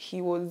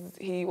he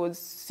was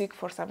sick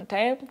for some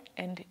time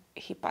and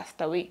he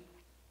passed away.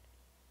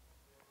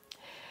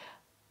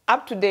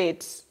 Up to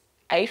date,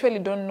 I usually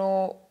don't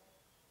know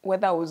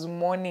whether I was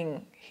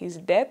mourning his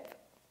death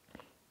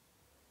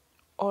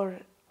or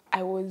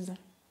I was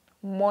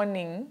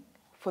mourning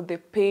for the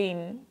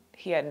pain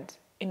he had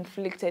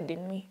inflicted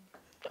in me.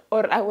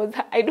 Or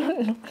I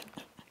don't know.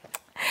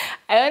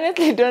 I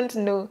honestly don't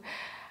know.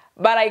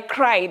 But I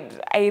cried.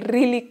 I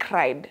really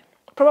cried.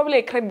 Probably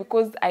I cried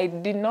because I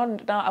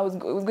was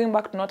going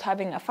back to not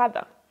having a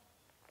father.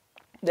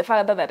 The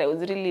father that I was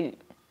really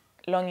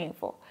longing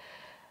for.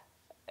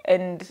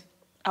 And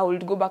I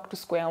would go back to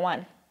square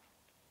one.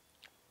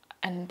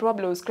 And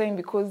probably I was crying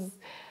because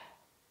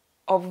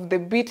of the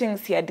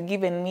beatings he had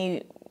given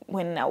me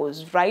when I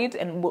was right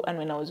and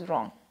when I was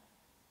wrong.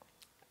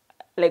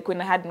 Like when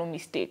I had no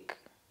mistake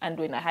and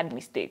when I had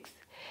mistakes.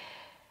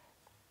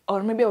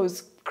 Or maybe I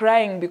was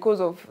crying because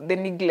of the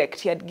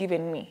neglect he had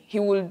given me. He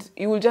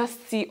will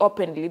just see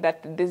openly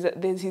that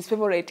there's his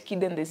favorite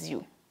kid and there's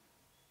you.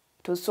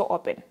 It was so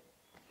open.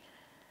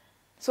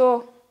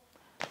 So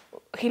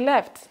he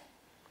left.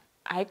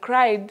 I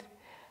cried.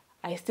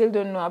 I still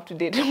don't know up to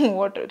date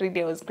what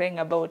really I was crying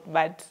about,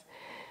 but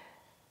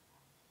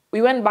we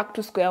went back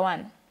to square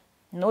one.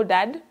 No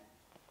dad,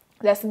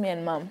 just me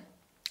and mom.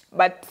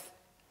 But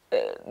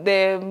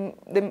the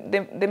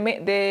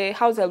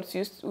house helps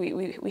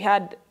we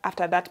had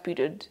after that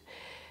period,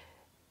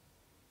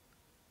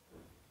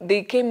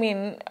 they came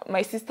in.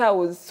 My sister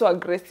was so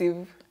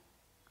aggressive.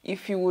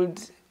 If you would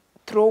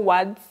throw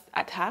words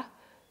at her,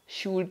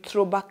 she would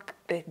throw back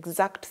the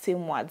exact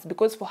same words.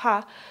 Because for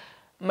her,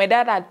 my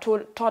dad had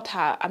taught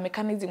her a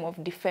mechanism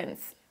of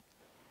defense.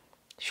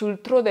 She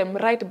would throw them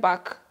right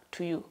back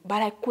to you.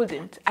 But I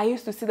couldn't. I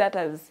used to see that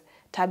as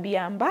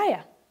tabia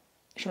mbaya.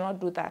 She should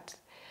not do that.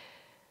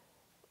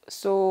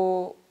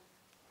 So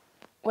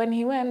when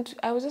he went,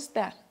 I was just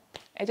there.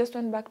 I just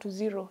went back to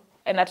 0.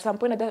 And at some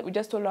point, we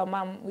just told our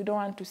mom, we don't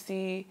want to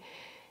see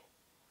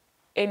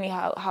any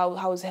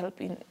house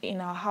help in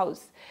our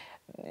house.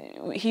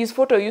 His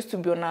photo used to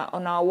be on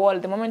our wall.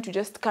 The moment you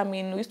just come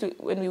in,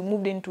 when we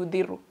moved into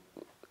Dhiru,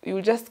 you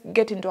will just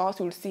get into our house,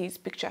 you will see his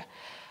picture.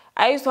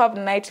 I used to have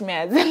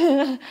nightmares.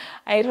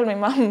 I told my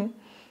mom,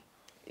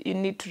 you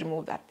need to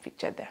remove that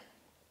picture there.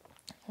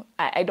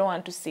 I don't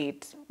want to see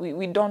it.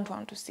 We don't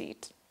want to see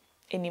it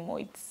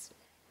anymore.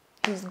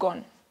 He's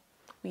gone.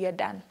 We are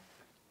done.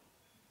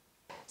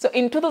 So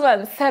in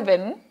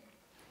 2007,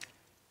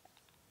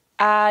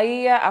 a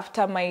year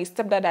after my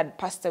stepdad had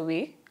passed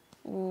away,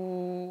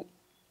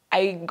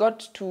 I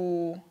got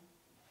to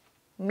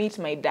meet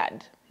my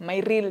dad, my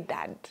real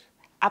dad.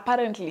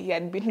 Apparently, he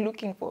had been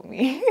looking for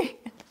me.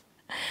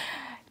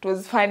 It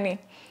was funny.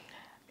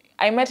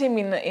 I met him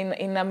in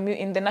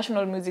the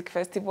national music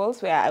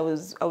festivals where I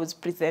was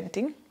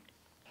presenting.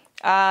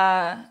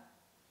 While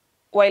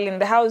in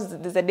the house,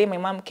 there's a day my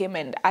mom came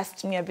and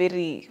asked me a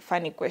very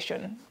funny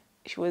question.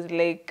 She was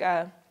like,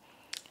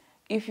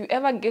 if you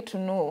ever get to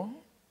know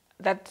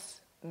that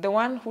the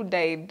one who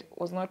died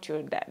was not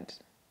your dad,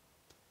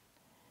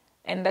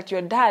 and that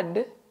your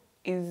dad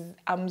is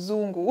a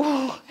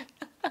mzungu,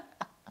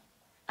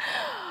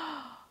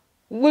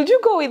 would you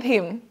go with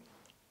him?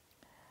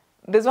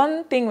 There's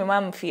one thing my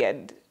mom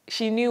feared.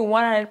 She knew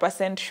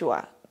 100%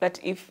 sure that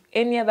if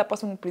any other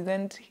person would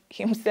present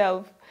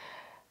himself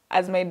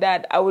as my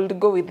dad, I would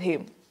go with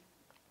him.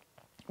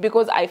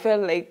 Because I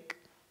felt like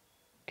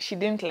she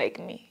didn't like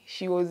me.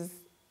 She was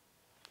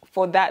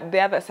for the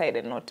other side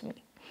and not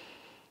me.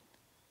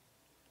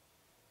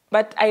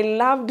 But I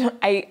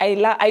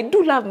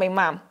do love my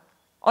mom.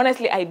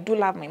 Honestly, I do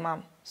love my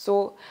mom.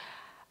 So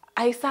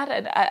I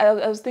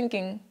was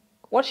thinking,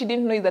 what she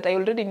didn't know is that I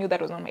already knew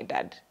that was not my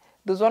dad.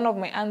 There's one of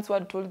my aunts who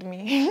had told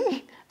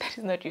me, that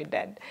is not your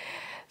dad.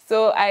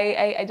 So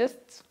I just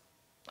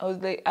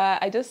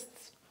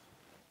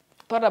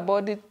thought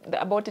about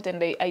it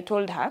and I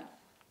told her,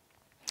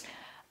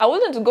 I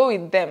wasn't go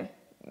with them.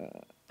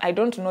 I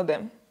don't know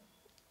them.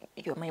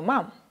 You're my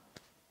mom.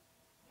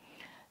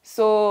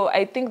 So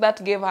I think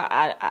that gave her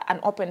an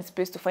open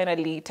space to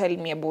finally tell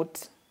me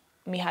about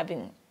me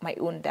having my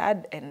own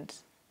dad, and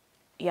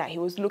yeah, he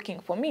was looking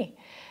for me.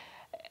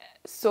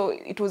 So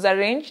it was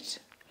arranged,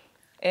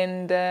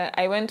 and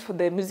I went for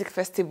the music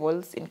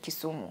festivals in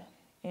Kisumu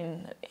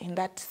in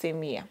that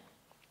same year.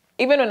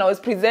 Even when I was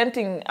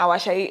presenting our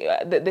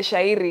the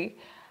shairi,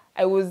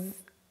 I was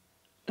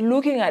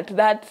looking at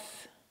that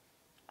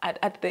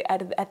at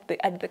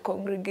the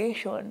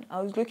congregation.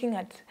 I was looking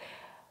at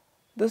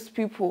those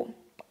people,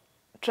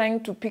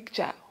 trying to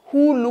picture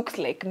who looks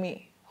like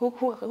me,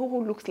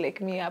 who looks like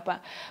me hapa,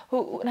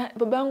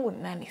 babangu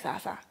nani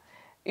sasa,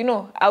 you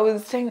know. I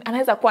was saying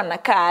anaweza kuwa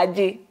nakaa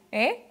aje,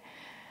 eh?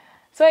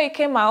 So I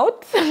came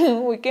out,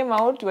 we came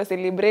out, we were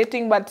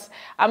celebrating, but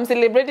I'm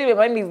celebrating,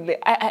 my mind is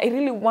I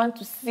really want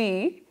to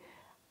see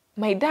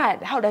my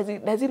dad. How does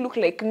he look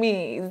like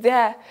me? Is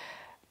there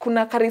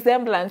kuna ka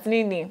resemblance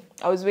nini?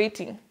 I was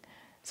waiting.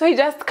 So he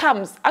just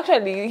comes.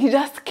 Actually, he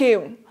just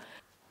came.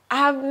 I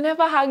have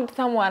never hugged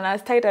someone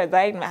as tight as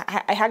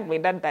I hugged my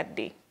dad that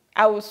day.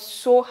 I was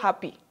so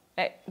happy.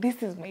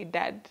 This is my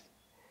dad.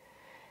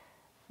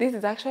 This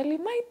is actually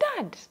my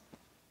dad.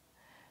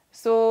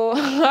 So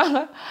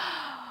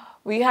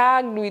we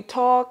hugged, we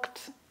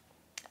talked.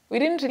 We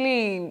didn't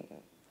really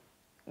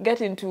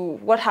get into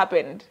what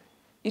happened.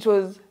 It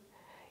was,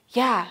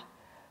 yeah,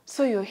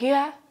 so you're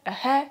here,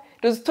 It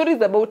was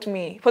stories about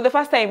me. For the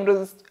first time,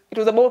 it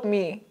was about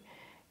me.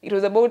 It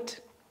was about,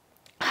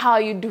 how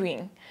are you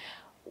doing?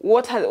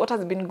 What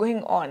has been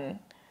going on?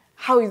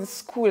 How is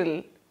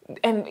school?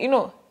 And, you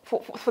know,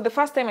 for the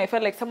first time, I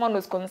felt like someone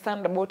was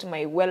concerned about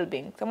my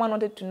well-being. Someone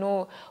wanted to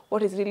know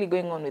what is really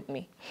going on with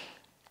me.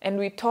 And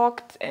we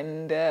talked,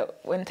 and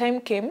when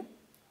time came,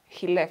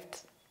 he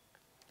left.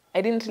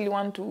 I didn't really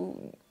want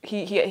to,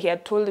 he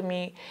had told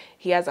me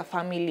he has a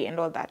family and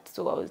all that.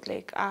 So I was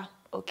like,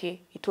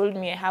 okay. He told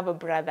me I have a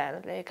brother. I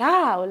was like,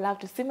 I would love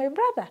to see my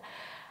brother.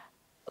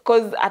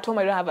 Because at home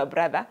I don't have a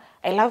brother.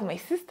 I love my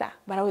sister.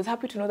 But I was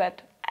happy to know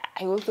that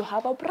I also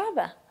have a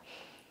brother.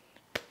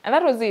 And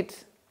that was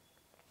it.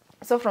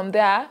 So from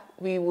there,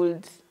 we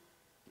would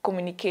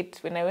communicate.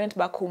 When I went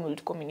back home, we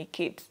would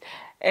communicate.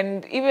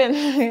 And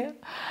even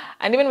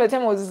by the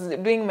time I was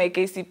doing my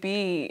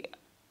KCPE,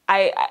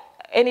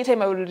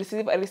 anytime I would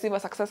receive a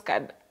success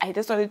card, I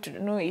just wanted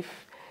to know if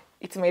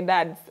it's my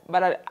dad's.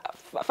 But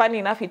funny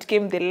enough, it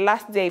came the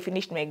last day I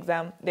finished my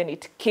exam. Then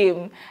it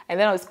came, and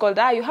then I was called,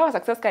 you have a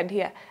success card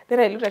here. Then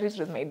I looked at it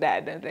was my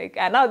dad. I was like,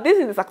 now this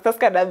is the success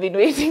card I've been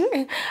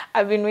waiting.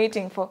 I've been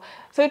waiting for.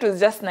 So it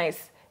was just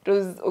nice. It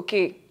was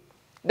okay.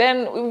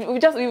 Then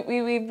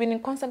we've been in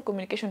constant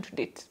communication to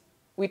date.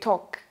 We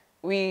talk,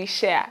 we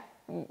share.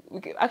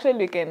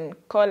 We can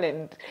call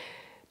and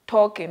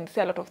talk and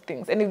say a lot of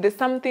things. And if there's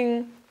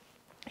something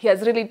he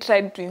has really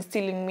tried to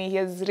instill in me, he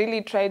has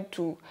really tried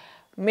to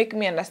make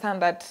me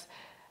understand that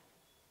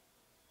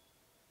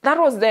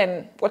was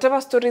then.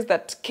 Whatever stories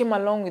that came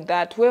along with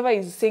that, whoever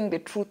is saying the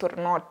truth or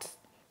not,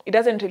 it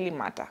doesn't really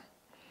matter.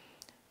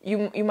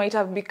 You might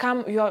have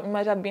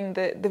been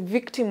the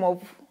victim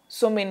of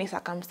so many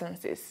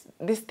circumstances.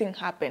 This thing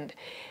happened.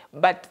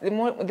 But the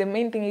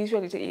main thing he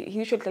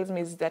usually tells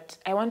me is that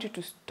I want you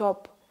to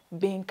stop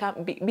being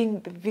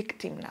the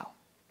victim now.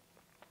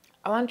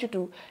 I want you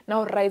to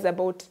now rise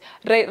above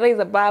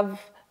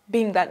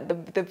being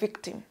the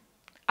victim.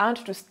 I want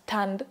you to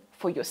stand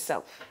for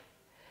yourself.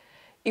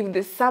 If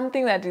there's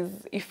something that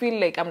you feel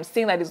like I'm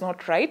saying that is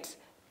not right,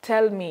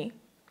 tell me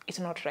it's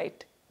not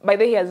right. By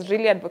the way, he has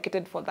really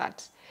advocated for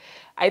that.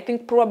 I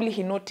think probably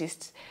he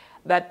noticed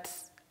that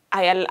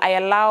I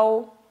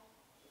allow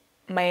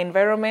my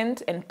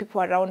environment and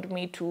people around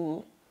me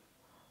to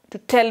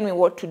tell me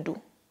what to do.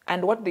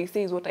 And what they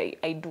say is what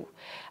I do.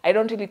 I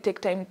don't really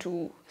take time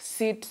to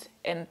sit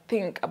and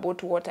think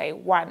about what I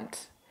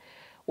want,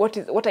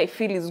 what I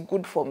feel is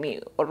good for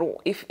me, or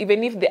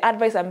even if the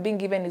advice I'm being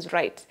given is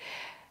right.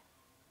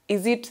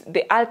 Is it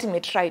the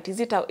ultimate right? Is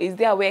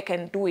there a way I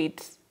can do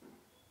it?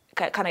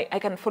 I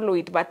can follow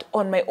it, but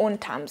on my own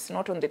terms,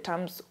 not on the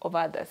terms of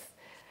others.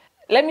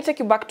 Let me take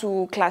you back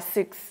to class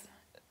 6.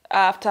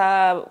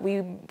 After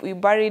we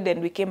buried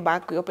and we came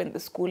back, we opened the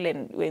school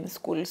and we were in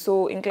school.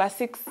 So in class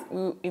 6,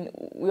 we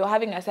were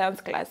having a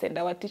science class, and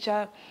our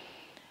teacher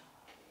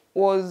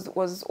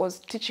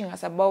was teaching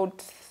us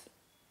about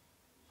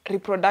the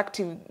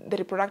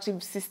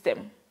reproductive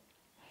system.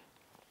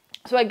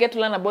 So I get to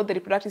learn about the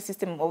reproductive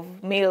system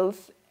of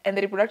males and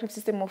the reproductive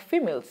system of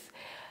females.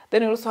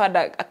 Then we also had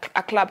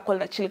a club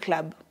called a Chill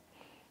Club.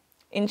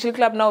 In Chill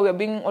Club now, we are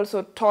being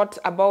also taught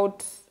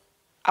about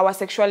our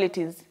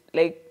sexualities,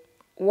 like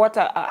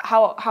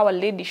how a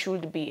lady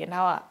should be and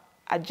how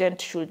a gent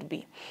should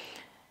be.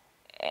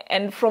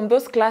 And from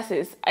those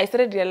classes, I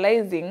started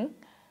realizing,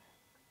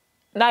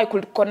 now I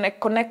could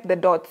connect the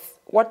dots,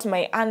 what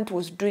my aunt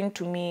was doing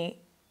to me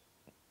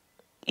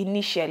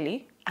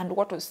initially and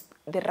what was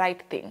the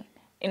right thing.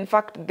 In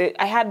fact,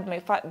 I had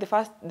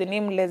the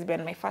name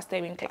lesbian my first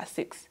time in class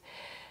 6.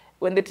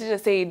 When the teacher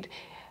said,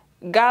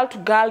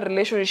 girl-to-girl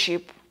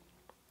relationship,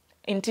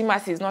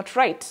 intimacy is not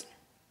right.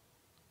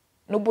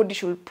 nobody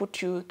should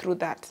put you through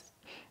that.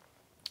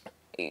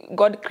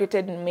 God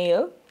created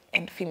male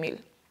and female,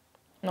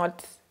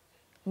 not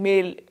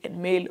male and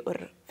male or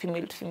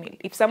female to female.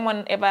 If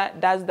someone ever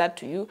does that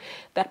to you,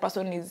 that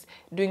person is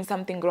doing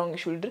something wrong, you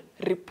should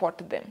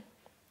report them.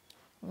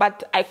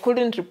 But I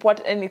couldn't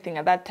report anything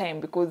at that time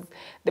because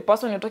the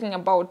person you're talking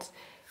about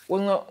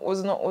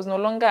was no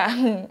longer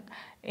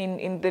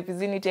in the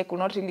vicinity. I could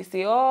not really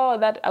say, oh,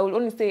 that. I would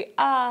only say,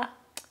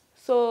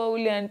 so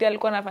ule auntie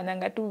alikuwa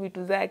anafanyanga tu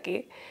vitu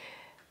zake.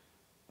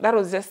 That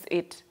was just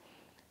it.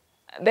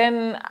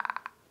 Then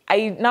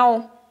I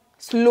now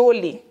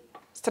slowly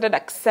started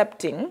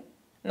accepting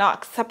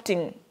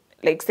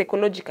like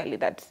psychologically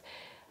that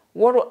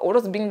what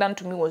was being done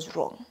to me was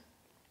wrong.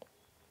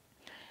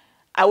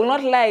 I will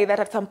not lie that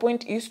at some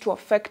point it used to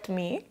affect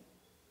me.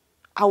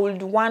 I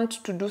would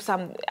want to do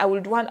something. I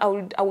would want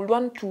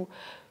to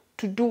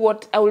do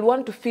what I would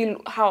want to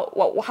feel how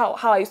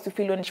I used to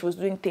feel when she was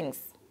doing things.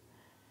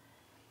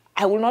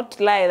 I will not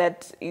lie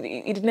that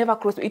it never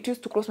crossed. It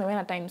used to cross my mind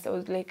at times. I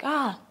was like,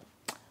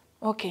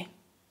 okay.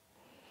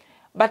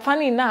 But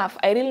funny enough,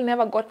 I really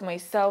never got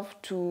myself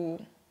to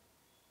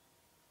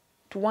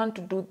want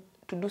to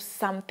do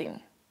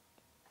something.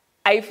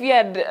 I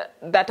feared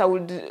that I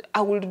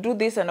would do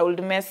this and I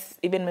would mess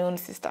even my own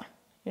sister,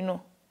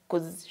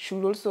 because she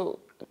was also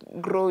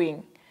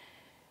growing.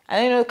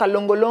 And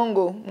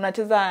kalongolongo,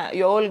 mnacheza,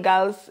 you're all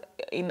girls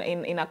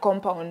in a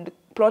compound,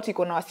 plot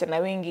iko na wasichana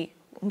wengi,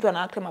 mtu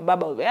anaakta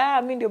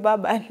mababa, mimi ndio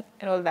baba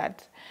and all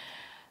that.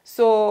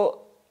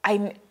 So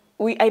I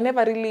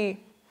never really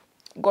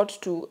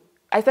got to.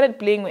 I started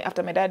playing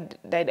after my dad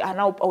died, and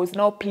I was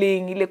now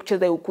playing ile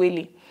kucheza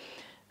ukweli.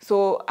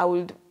 So I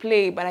would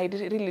play, but I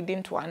really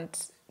didn't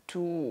want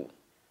to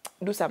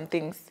do some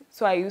things.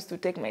 So I used to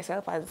take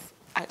myself as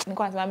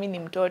mimi ni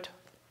mtoto.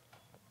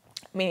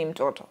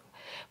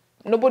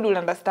 Nobody will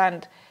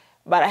understand,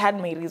 but I had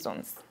my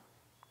reasons.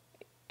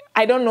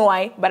 I don't know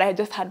why, but I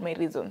just had my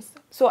reasons.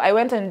 So I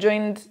went and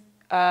joined.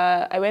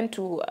 I went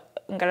to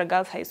Ngara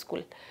Girls High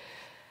School,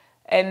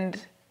 and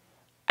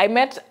I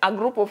met a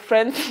group of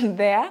friends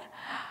there.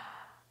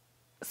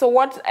 So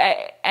what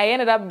I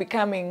ended up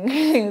becoming,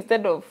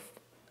 instead of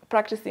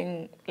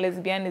practicing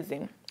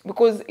lesbianism,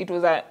 because it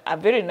was a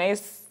very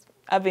nice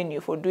avenue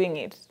for doing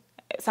it.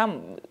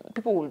 Some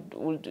people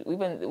would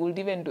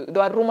even do.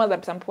 There were rumors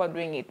that some people were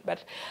doing it,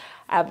 but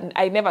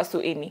I never saw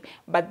any.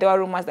 But there were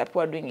rumors that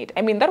people were doing it.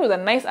 I mean, that was a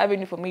nice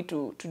avenue for me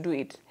to do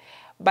it,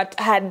 but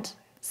had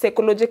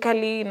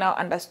psychologically now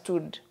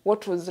understood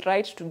what was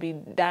right to be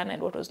done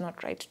and what was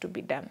not right to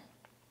be done.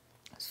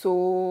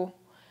 So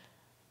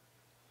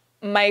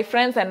my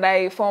friends and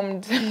I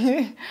formed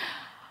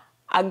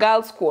a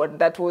girl squad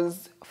that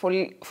was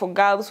for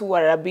girls who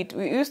were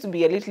we used to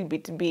be a little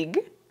bit big,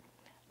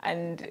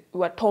 and we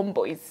were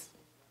tomboys.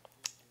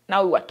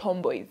 Now we were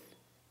tomboys.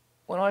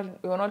 We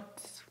were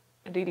not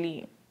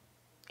really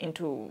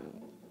into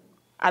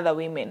other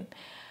women,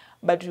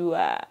 but we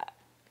were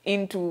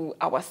into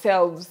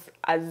ourselves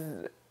as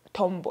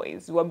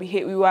tomboys.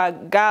 We were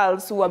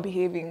girls who were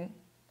behaving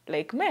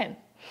like men.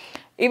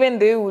 Even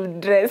the way we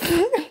would dress,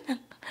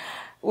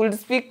 would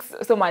speak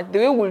so much. The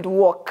way we would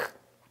walk,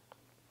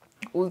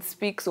 would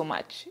speak so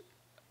much.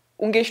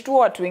 Ungeshtua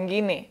watu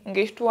wengine,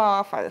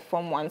 ungeshtua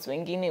form ones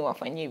wengine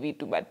wafanye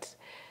vitu, but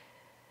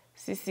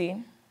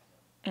sisi,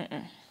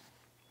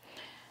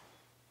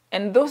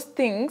 And those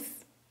things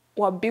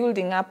were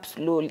building up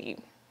slowly,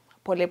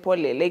 pole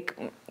pole. Like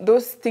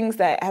those things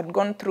that I had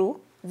gone through,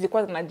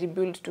 zilikuwa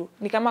zinajibuild tu.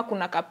 Ni kama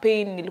kuna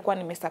pain nilikuwa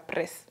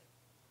nimesuppress.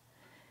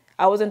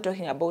 I wasn't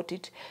talking about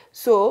it.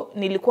 So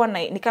ni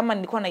kama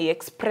nilikuwa na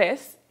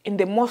express in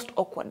the most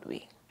awkward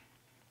way.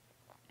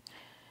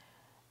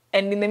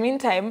 And in the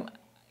meantime,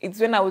 it's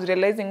when I was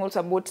realizing also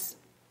about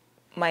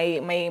my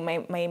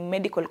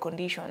medical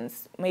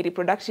conditions. My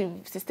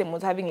reproductive system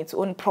was having its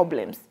own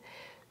problems.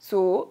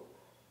 So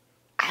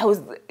I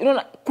was,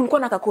 kulikuwa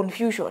na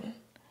confusion.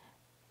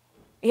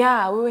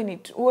 Yeah,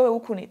 wewe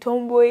huku ni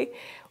tomboy,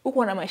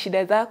 huku na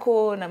mashida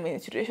zako na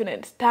menstruation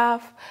and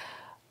stuff.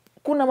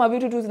 Kuna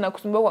mavitu tu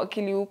zinakusumbua kwa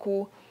akili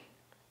huku.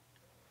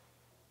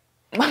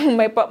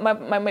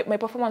 My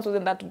performance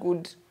wasn't that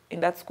good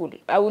in that school.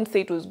 I wouldn't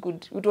say it was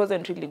good. It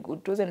wasn't really good.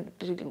 It wasn't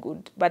really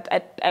good. But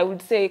I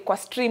would say kwa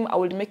stream I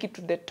would make it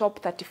to the top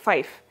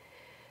 35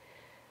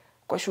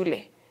 kwa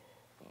shule.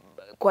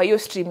 Kwa hiyo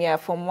stream ya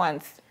form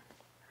 1s.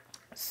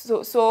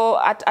 So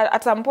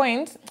at some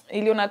point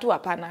iliona tu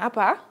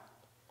hapa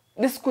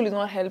this school is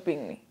not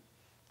helping me.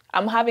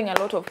 I'm having a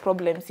lot of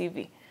problems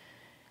hivi.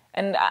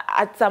 And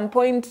at some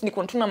point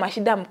niko tuna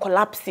mashida, I'm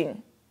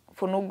collapsing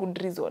for no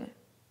good reason.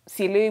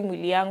 Sielewi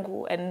mwili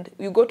yangu, and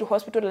you go to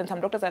hospital and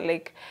some doctors are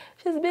like,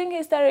 she's being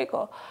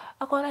hysterical.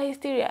 Akona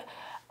hysteria.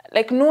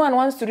 Like no one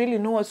wants to really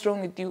know what's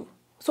wrong with you.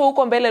 So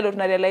uko mbele ndo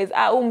tuna realize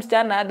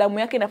msichana damu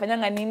yake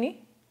inafanyanga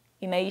nini?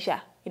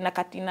 Inaisha,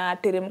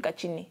 inateremka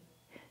chini.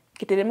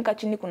 Kiteremka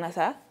chini kuna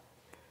saa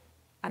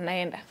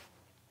anaenda.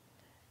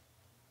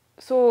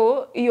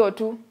 So hiyo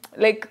tu,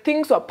 like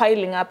things were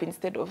piling up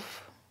instead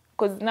of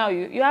because now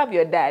you have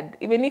your dad,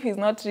 even if he's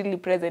not really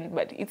present,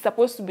 but it's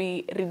supposed to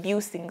be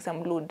reducing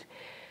some load.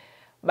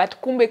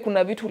 But kumbe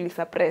kuna vitu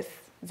ulisuppress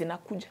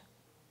zinakuja.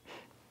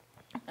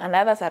 And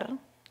others are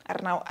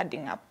now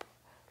adding up.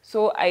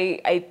 So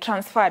I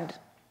transferred.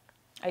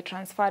 I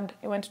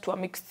went to a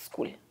mixed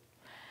school.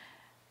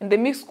 In the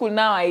mixed school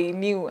now I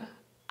knew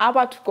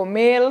about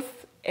males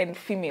and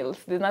females.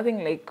 There's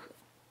nothing like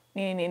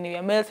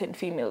males and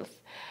females.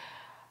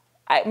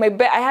 I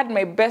had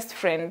my best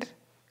friend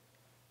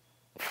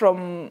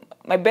from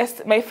my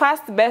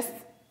first best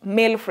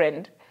male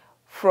friend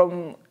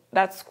from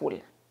that school.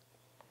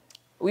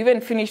 We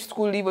even finished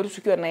school, even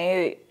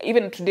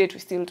today we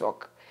still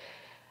talk.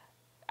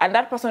 And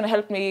that person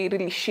helped me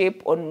really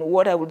shape on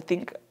what I would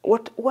think,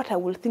 what I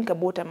will think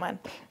about a man.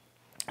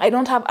 I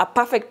don't have a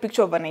perfect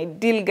picture of an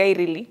ideal guy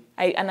really,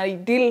 an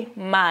ideal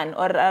man,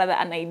 or rather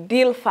an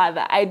ideal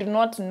father. I do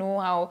not know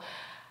how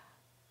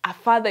a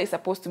father is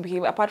supposed to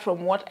behave apart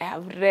from what I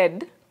have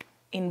read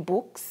in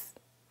books,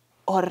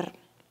 or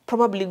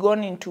probably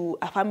gone into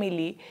a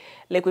family,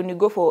 like when you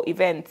go for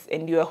events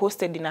and you are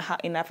hosted in a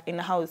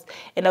house,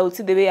 and I will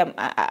see the way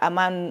a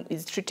man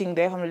is treating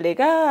their family, like,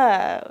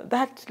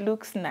 that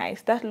looks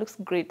nice, that looks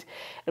great.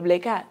 I'll be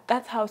like,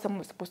 that's how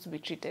someone is supposed to be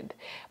treated.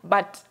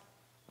 But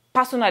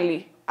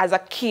personally, as a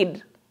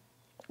kid,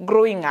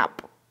 growing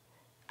up,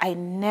 I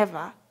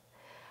never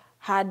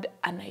had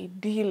an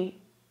ideal,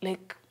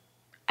 like,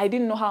 I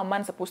didn't know how a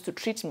man's supposed to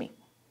treat me.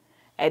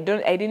 I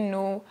didn't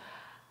know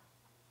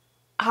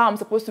how I'm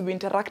supposed to be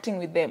interacting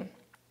with them.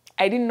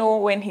 I didn't know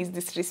when he's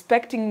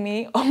disrespecting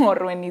me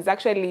or when he's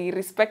actually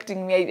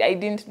respecting me. I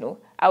didn't know.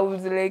 I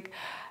was like,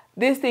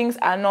 these things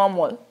are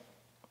normal.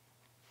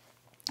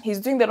 He's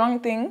doing the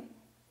wrong thing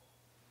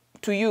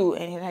to you,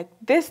 and you're like,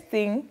 this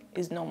thing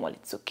is normal,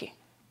 it's okay.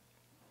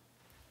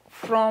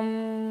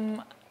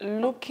 From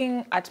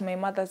looking at my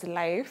mother's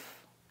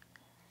life,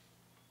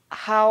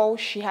 how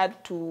she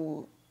had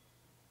to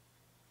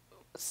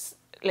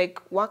like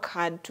work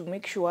hard to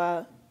make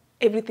sure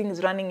everything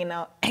is running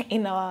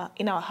in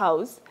our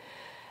house,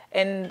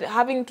 and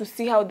having to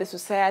see how the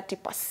society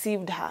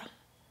perceived her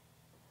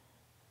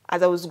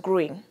as I was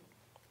growing,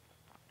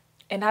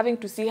 and having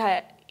to see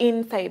her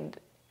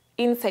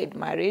inside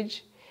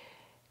marriage,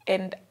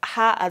 and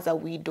her as a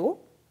widow,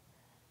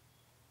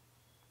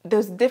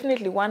 there's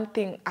definitely one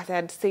thing, as I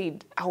had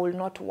said, I will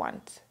not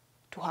want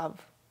to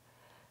have.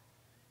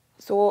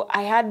 So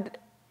I had,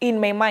 in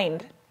my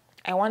mind,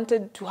 I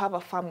wanted to have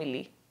a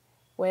family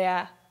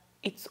where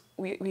it's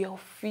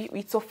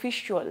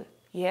official,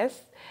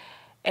 yes?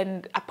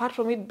 And apart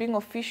from it being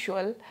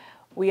official,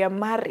 we are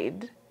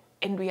married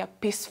and we are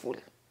peaceful.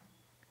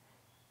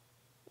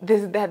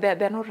 There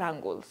are no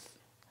wrangles.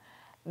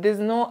 There's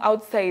no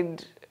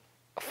outside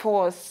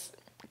force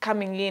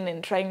coming in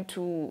and trying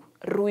to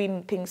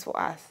ruin things for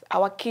us.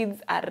 Our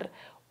kids are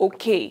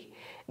okay.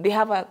 They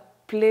have a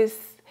place,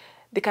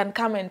 they can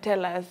come and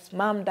tell us,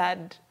 Mom,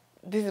 Dad,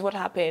 this is what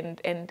happened,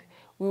 and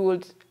we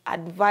would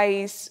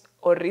advise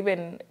or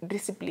even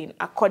discipline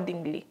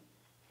accordingly.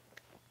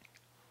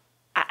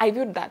 I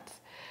viewed that.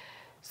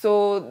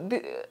 So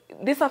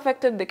this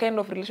affected the kind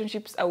of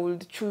relationships I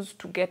would choose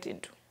to get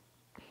into.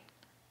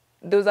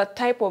 There was a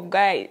type of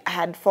guy I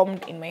had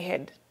formed in my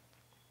head.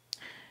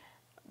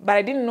 But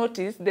I didn't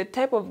notice the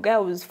type of guy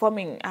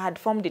I had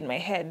formed in my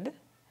head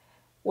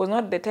was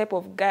not the type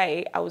of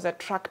guy I was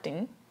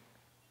attracting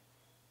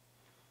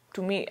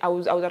to me. I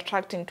was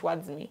attracting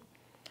towards me.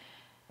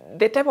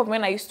 The type of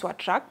men I used to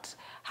attract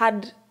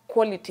had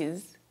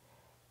qualities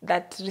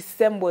that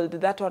resembled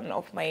that one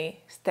of my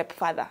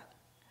stepfather.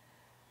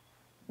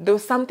 There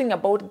was something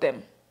about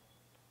them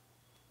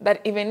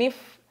that even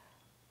if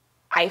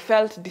I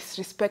felt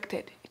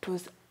disrespected, it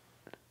was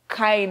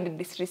kind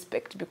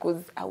disrespect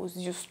because I was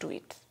used to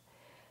it.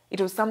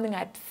 It was something I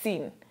had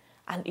seen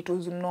and it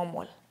was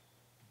normal.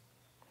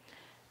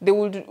 You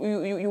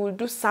will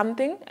do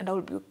something and I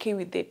will be okay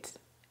with it.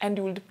 And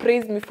you will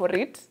praise me for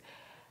it,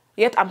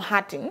 yet I'm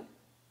hurting.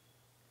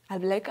 I'll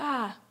be like,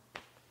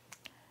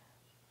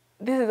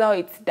 this is how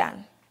it's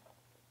done.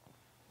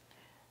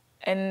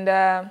 And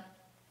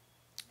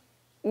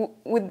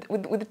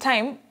with the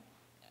time,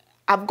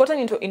 I've gotten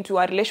into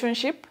a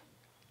relationship.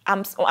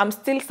 I'm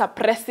still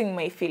suppressing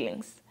my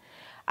feelings.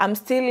 I'm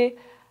still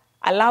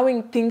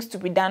allowing things to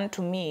be done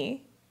to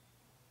me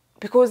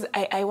because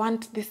I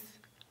want this.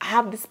 I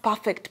have this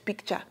perfect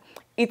picture.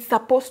 It's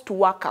supposed to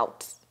work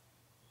out.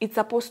 It's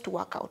supposed to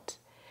work out.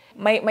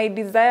 My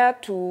desire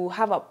to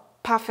have a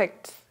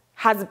perfect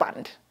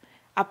husband,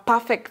 a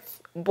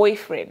perfect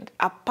boyfriend,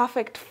 a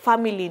perfect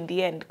family in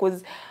the end,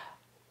 because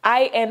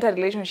I enter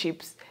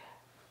relationships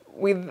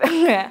with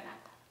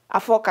a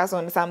focus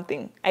on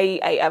something.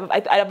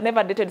 I've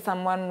never dated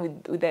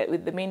someone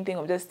with the main thing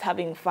of just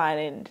having fun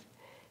and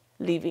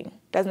living.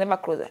 That's never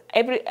closer.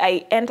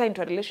 I enter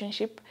into a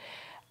relationship,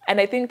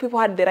 and I think people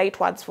had the right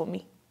words for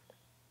me.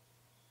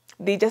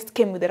 They just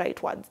came with the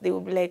right words. They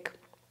would be like,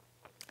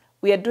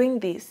 we are doing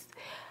this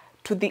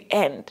to the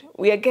end.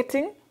 We are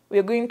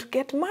going to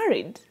get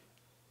married.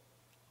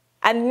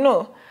 And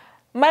no,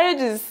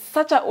 Marriage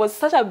was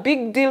such a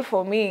big deal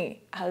for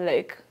me. I was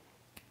like,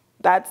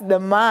 that's the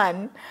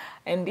man.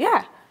 And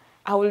yeah,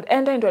 I would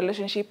enter into a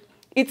relationship.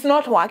 It's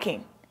not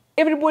working.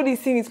 Everybody is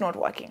saying it's not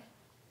working.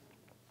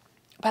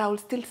 But I will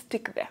still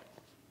stick there.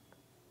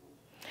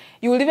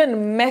 You will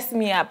even mess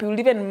me up. You will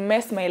even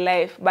mess my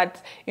life.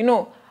 But, you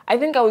know, I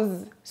think I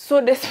was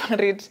so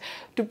desperate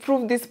to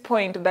prove this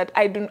point that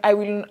I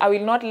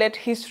will not let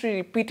history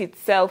repeat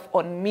itself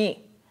on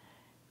me.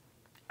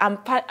 I'm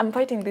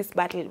fighting this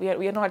battle. We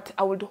are not.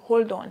 I would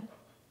hold on.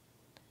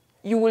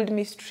 You would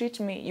mistreat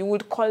me. You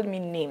would call me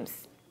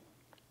names.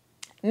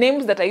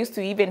 Names that I used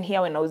to even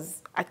hear when I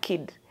was a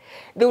kid.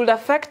 They would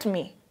affect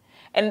me.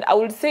 And I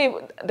would say,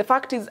 the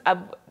fact is,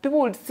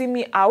 people would see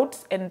me out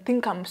and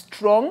think I'm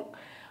strong.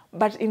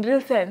 But in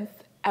real sense,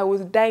 I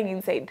was dying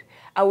inside.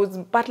 I was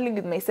battling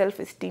with my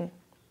self-esteem.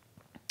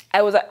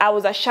 I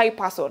was a shy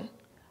person,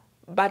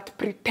 but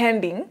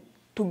pretending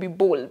to be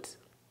bold.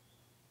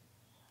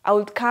 I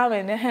would come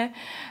and,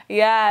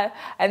 yeah,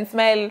 and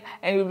smile,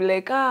 and you'd be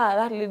like,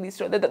 that lady is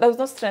strong. There was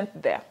no strength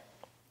there.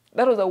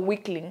 That was a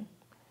weakling.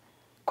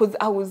 Because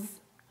I was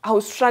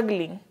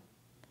struggling.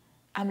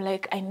 I'm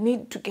like, I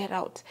need to get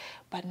out.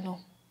 But no,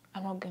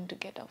 I'm not going to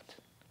get out.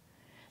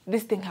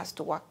 This thing has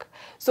to work.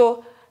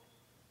 So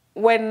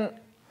when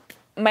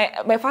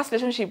my first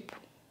relationship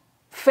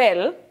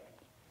fell,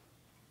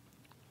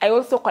 I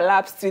also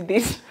collapsed with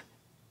it.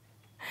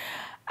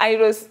 And it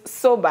was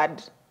so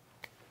bad.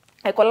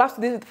 I collapsed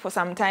with it for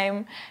some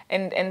time,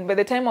 and by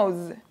the time I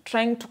was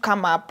trying to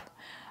come up,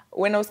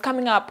 when I was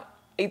coming up,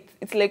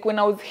 it's like when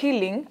I was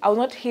healing, I was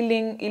not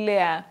healing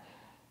ilea.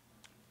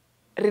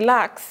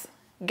 Relax,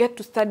 get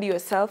to study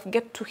yourself,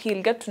 get to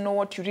heal, get to know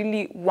what you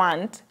really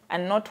want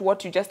and not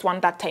what you just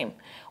want that time,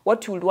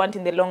 what you would want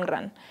in the long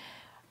run.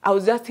 I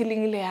was just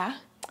healing ilea.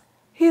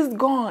 He's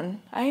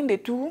gone.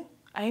 Aende tu,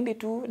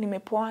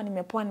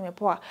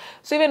 nimepoa.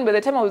 So even by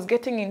the time I was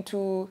getting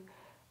into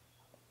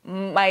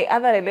my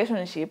other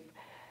relationship,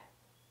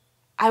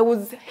 I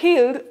was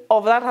healed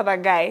of that other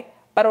guy,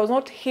 but I was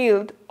not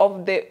healed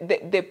of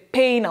the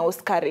pain I was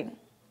carrying.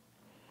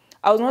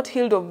 I was not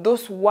healed of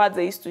those words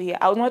I used to hear.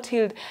 I was not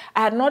healed.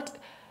 I had not,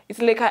 it's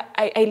like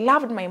I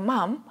loved my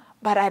mom,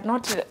 but I had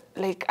not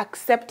like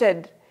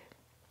accepted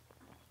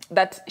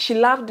that she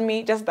loved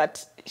me, just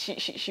that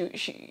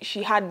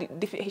she had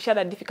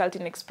a difficulty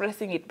in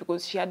expressing it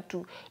because she had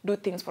to do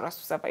things for us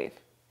to survive.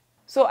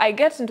 So I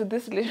get into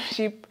this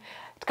relationship.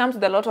 It comes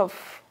with a lot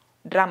of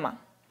drama.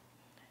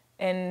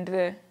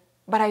 And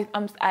but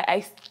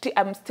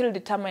I'm still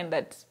determined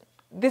that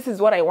this is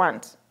what I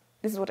want.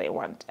 This is what I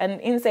want. And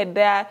inside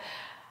there,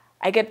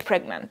 I get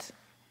pregnant.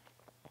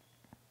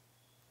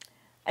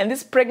 And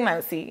this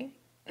pregnancy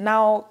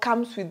now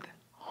comes with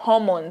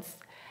hormones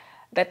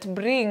that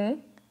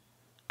bring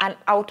an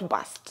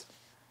outburst.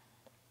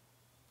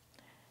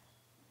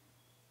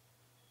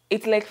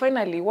 It's like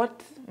finally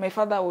what my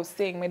father was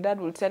saying, my dad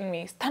would tell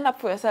me, stand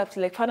up for yourself. It's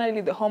like finally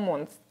the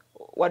hormones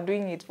were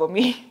doing it for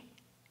me.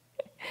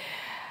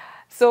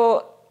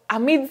 So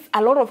amidst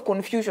a lot of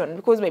confusion,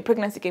 because my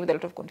pregnancy came with a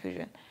lot of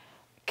confusion,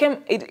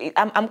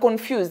 I'm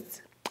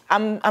confused.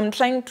 I'm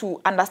trying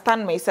to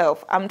understand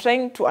myself. I'm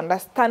trying to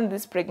understand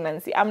this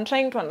pregnancy. I'm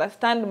trying to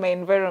understand my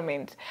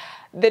environment.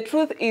 The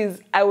truth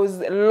is, I was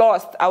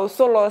lost. I was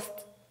so lost.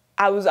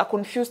 I was a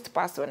confused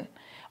person.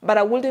 But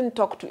I wouldn't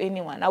talk to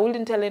anyone. I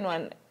wouldn't tell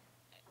anyone,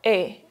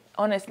 hey,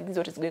 honestly, this is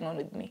what is going on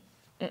with me.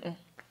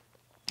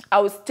 I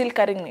was still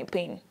carrying my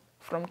pain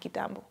from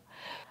Kitambo.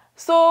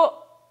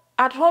 So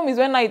at home is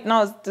when I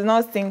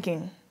now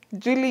thinking,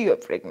 Julie, you're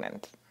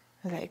pregnant.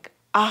 Like,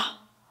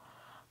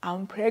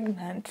 I'm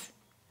pregnant.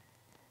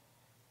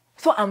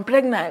 So I'm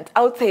pregnant.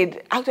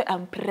 Outside, actually,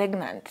 I'm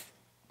pregnant.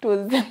 It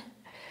was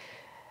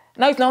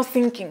now it's now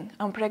thinking,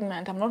 I'm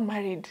pregnant. I'm not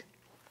married.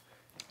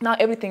 Now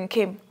everything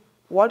came.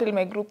 What will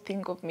my group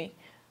think of me?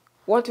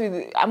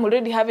 I'm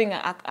already having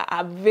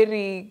a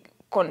very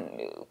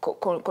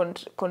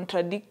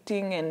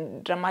contradicting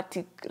and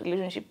dramatic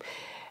relationship.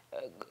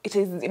 It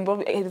is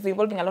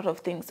involving a lot of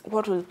things.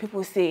 What will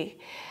people say?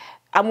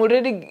 I'm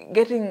already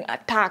getting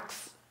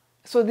attacks.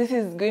 So this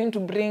is going to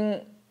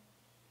bring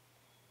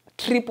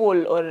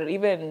triple or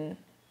even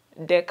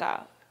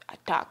deca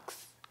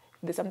attacks.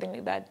 There's something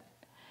like that.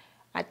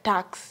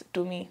 Attacks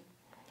to me.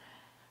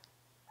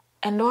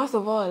 And worst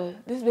of all,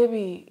 this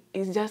baby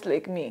is just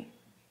like me.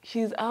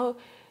 He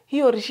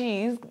or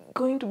she is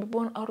going to be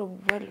born out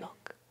of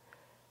wedlock.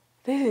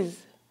 This is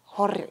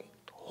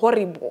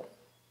horrible.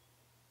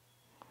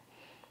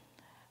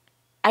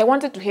 I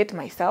wanted to hate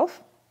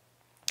myself,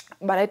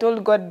 but I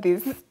told God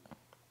this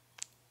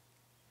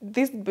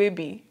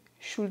baby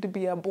should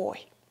be a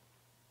boy.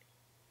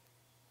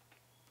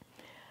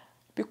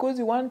 Because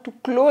we want to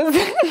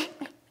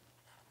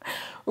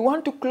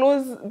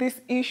close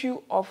this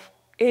issue of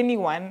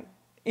anyone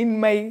in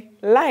my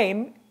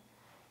line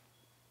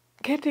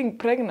getting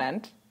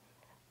pregnant,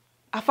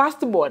 a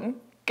firstborn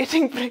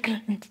getting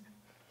pregnant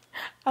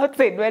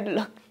outside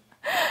wedlock.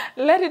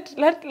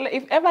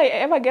 If I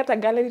ever get a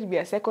girl, it'll be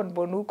a second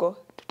born huko.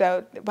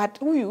 But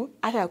huyu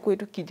hata akue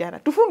tu kijana.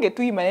 Tufunge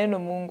tu hii maneno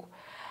Mungu.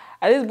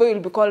 And this boy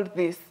will be called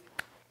this.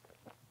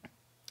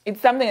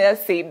 It's something I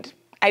just said.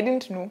 I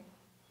didn't know.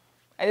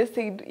 I just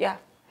said, yeah.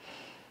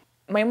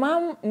 My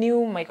mom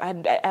knew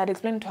I had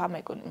explained to her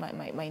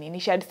my nini.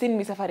 She had seen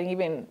me suffering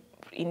even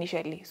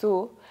initially.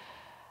 So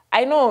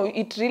I know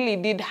it really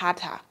did hurt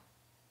her.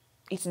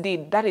 It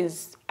did.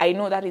 I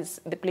know that is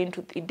the plain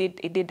truth. It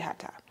did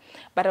hurt her.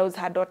 But I was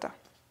her daughter.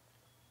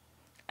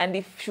 And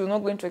if she was not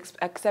going to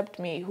accept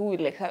me, who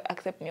will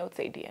accept me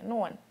outside here? No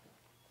one.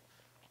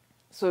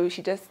 So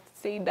she just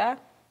said,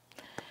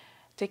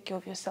 take care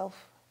of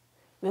yourself.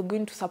 We're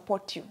going to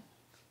support you.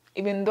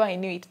 Even though I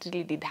knew it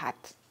really did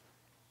hurt.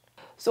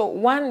 So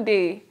one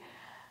day,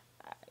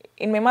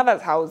 in my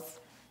mother's house,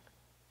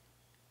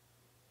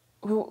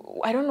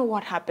 I don't know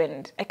what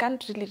happened. I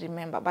can't really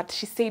remember, but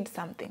she said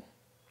something.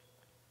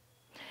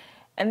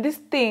 And this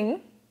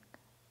thing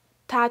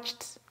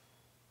touched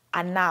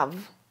a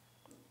nerve.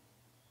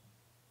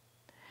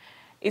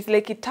 It's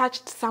like it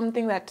touched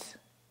something that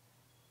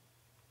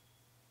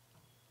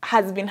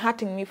has been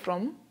hurting me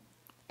from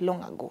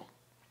long ago.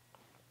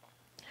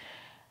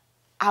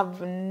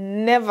 I've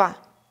never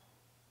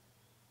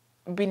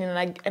been in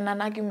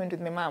an argument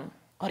with my mom,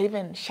 or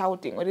even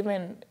shouting, or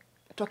even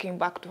talking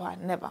back to her,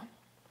 never.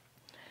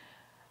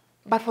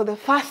 But for the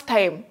first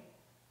time,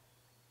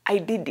 I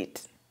did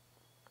it.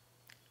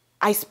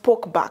 I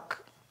spoke back.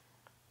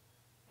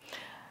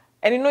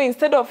 And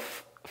instead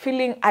of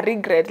feeling a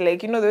regret,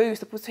 like, the way you're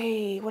supposed to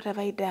say, hey, what have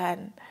I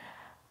done?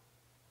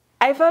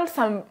 I felt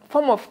some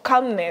form of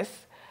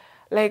calmness,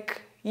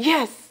 like,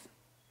 yes,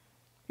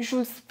 you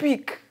should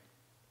speak.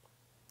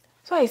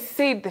 So I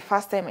said the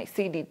first time I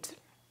said it.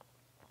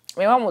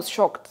 My mom was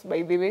shocked,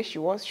 by the way, she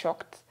was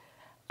shocked.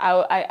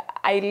 I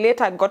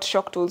later got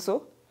shocked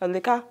also. I was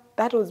like,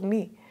 that was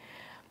me.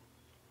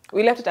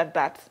 We left it at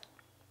that.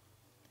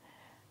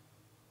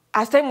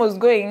 As time was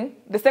going,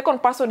 the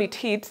second person it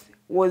hit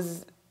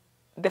was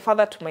the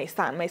father to my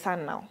son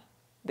now.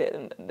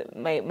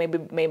 My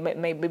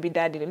baby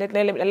daddy.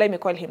 Let me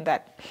call him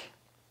that.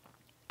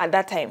 At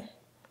that time,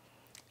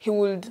 he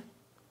would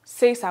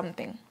say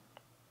something.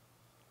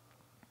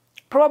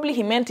 Probably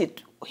he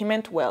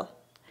meant well.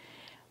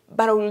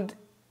 But I would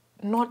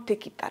not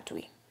take it that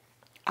way.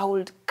 I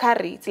would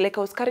carry, it's like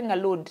I was carrying a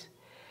load.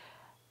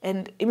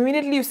 And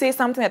immediately you say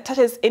something that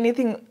touches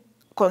anything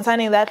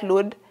concerning that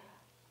load,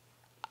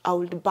 I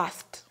would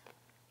burst.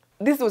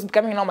 This was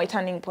becoming now my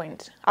turning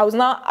point. I was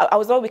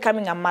now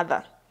becoming a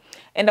mother.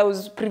 And I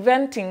was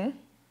preventing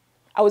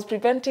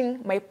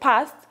my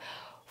past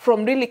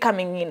from really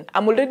coming in.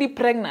 I'm already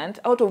pregnant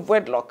out of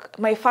wedlock.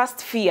 My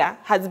first fear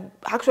has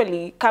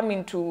actually come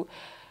into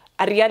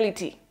a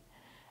reality.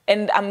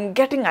 And I'm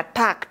getting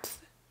attacked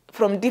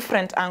from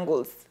different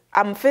angles.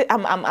 I'm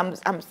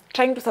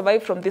trying to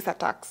survive from these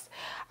attacks.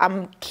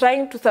 I'm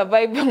trying to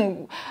survive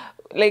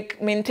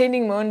like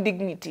maintaining my own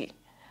dignity.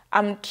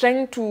 I'm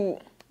trying to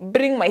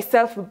bring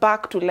myself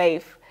back to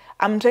life.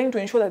 I'm trying to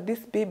ensure that this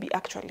baby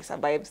actually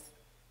survives.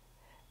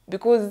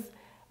 Because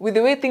with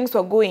the way things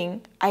were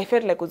going, I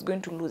felt like I was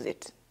going to lose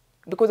it.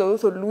 Because I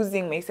was also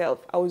losing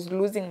myself. I was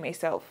losing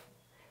myself.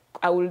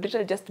 I would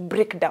literally just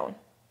break down.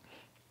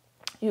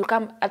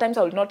 At times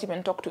I would not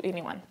even talk to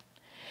anyone.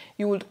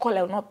 You would call,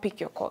 I would not pick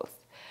your calls.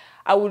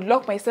 I would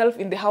lock myself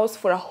in the house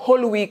for a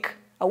whole week.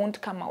 I won't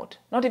come out.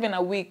 Not even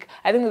a week.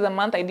 I think it was a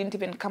month I didn't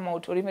even come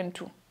out, or even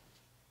 2.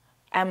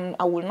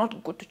 I will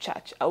not go to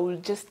church. I will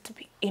just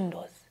be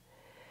indoors.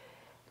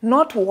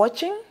 Not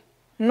watching,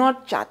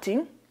 not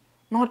chatting,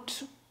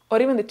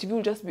 or even the TV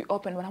will just be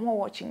open, but I'm not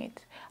watching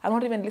it. I'm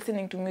not even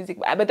listening to music,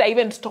 but I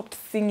even stopped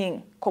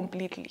singing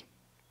completely.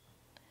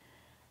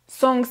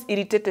 Songs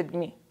irritated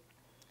me.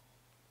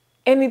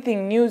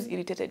 Anything news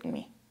irritated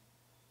me.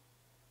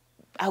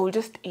 I will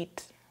just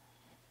eat.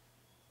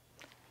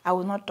 I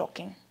was not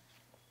talking.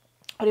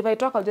 Or if I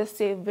talk, I'll just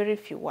say very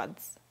few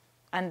words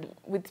and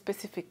with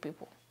specific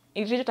people.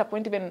 It reached a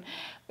point even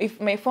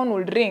if my phone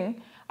would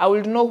ring, I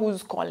would know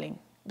who's calling.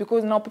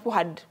 Because now people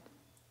had...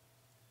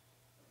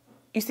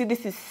 You see,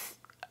 this is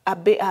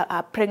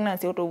a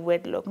pregnancy out of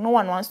wedlock. No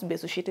one wants to be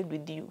associated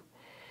with you.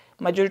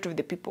 Majority of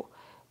the people.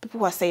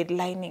 People are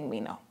sidelining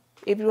me now.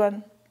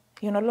 Everyone,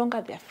 you're no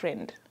longer their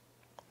friend.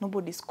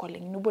 Nobody's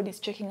calling. Nobody's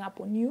checking up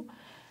on you.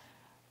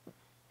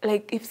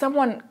 Like, if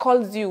someone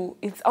calls you,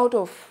 it's out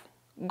of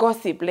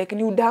gossip. Like,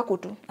 ni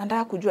udaku tu.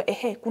 Nataka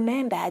kujua,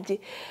 kunaenda aje.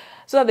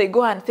 So they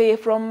go and say,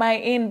 from my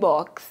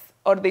inbox.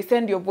 Or they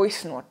send your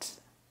voice note.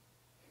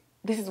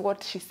 This is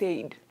what she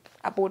said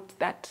about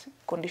that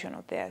condition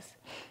of theirs.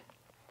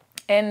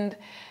 And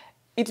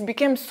it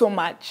became so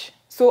much.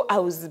 So I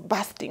was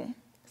bursting.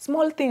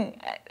 Small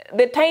thing,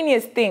 the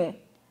tiniest thing,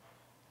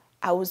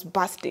 I was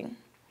bursting.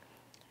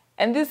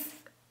 And this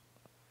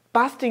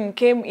bursting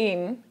came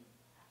in,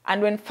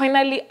 and when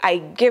finally I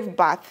gave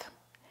birth,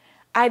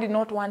 I did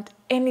not want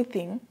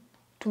anything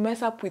to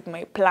mess up with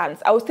my plans.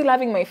 I was still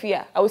having my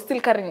fear. I was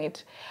still carrying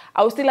it.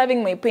 I was still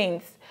having my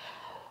pains.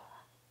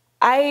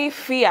 I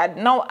feared,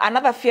 now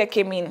another fear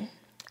came in.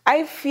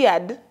 I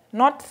feared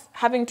not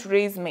having to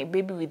raise my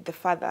baby with the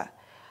father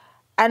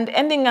and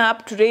ending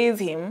up to raise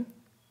him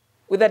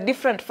with a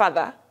different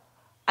father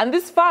And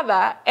this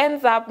father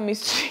ends up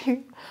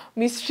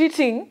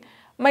mistreating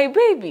my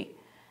baby.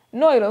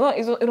 No,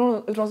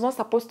 it was not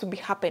supposed to be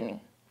happening.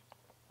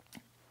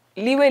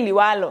 Liwe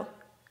liwalo,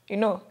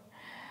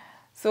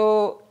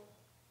 So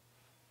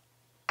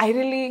I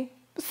really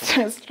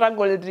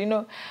struggled,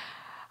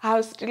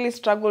 I really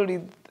struggled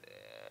with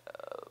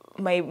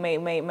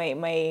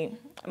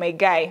my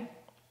guy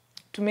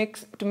to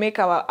make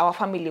our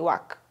family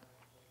work.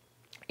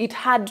 It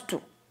had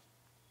to.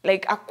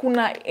 Like,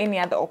 hakuna any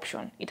other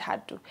option. It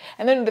had to.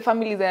 And then the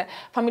families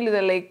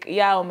are like,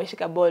 yeah,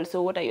 umeshika ball,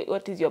 so what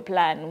is your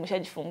plan?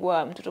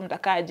 Umeshajifungua, mtoto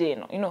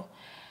mtakaje,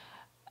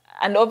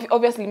 And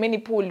obviously many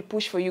people will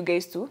push for you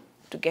guys to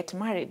get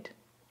married.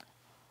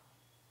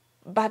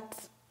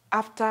 But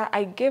after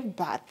I gave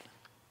birth,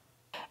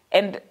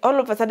 and all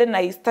of a sudden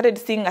I started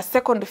seeing a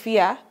second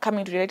fear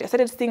coming to reality. I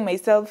started seeing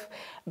myself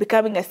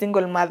becoming a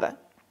single mother.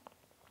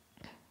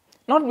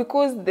 Not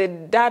because the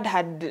dad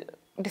had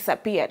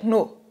disappeared.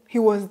 No, he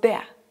was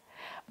there.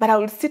 But I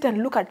would sit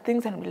and look at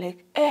things and be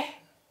like,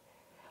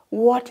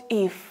 what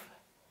if?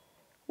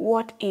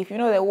 What if?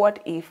 The what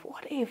if?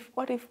 What if?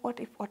 What if? What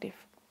if? What if?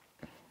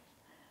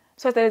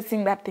 So I started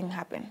seeing that thing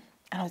happen.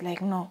 And I was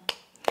like, no,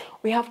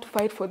 we have to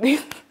fight for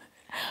this.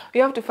 We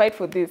have to fight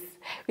for this.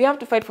 We have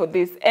to fight for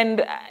this.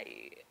 And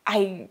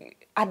I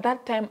at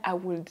that time,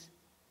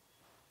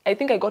 I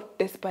think I got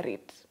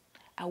desperate.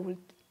 I would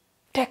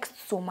text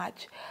so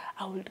much.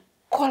 I would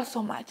call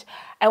so much.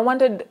 I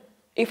wanted,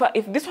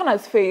 if this one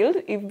has failed,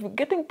 if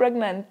getting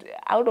pregnant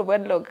out of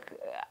wedlock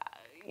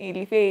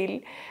ili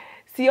fail,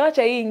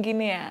 siwacha hii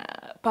ingine ya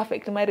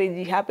perfect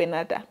marriage happen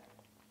hata.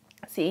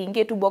 Si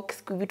inge tu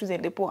box vitu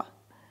zende poa.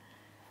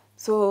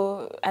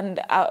 So, and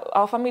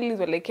our families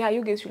were like, yeah,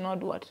 you guys should not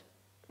do what?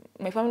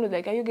 My family was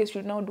like, yeah, you guys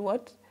should not do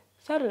what?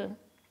 Settle.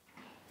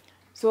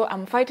 So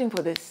I'm fighting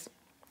for this.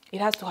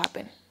 It has to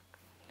happen.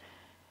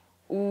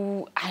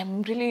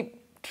 I'm really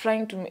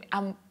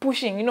I'm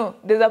pushing,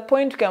 there's a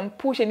point you can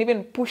push and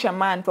even push a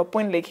man to a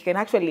point like he can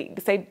actually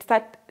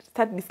start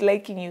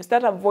disliking you,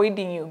 start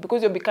avoiding you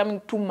because you're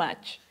becoming too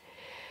much.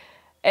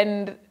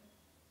 And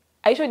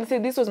I usually say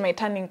this was my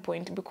turning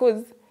point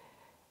because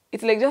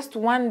it's like just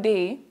one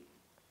day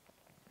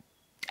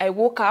I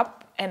woke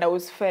up and I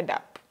was fed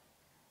up.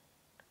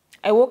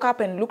 I woke up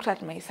and looked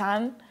at my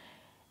son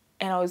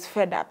and I was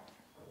fed up.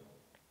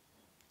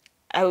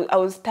 I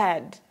was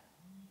tired.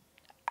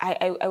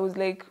 I was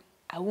like,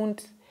 I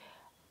won't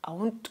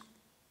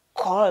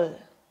call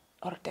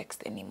or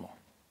text anymore.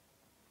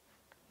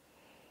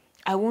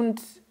 I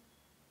won't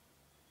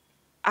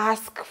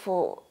ask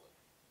for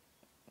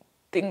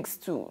things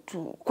to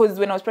because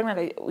when I was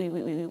pregnant, we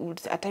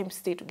would at times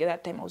stay together.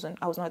 At times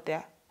I was not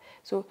there,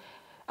 so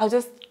I was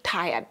just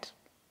tired.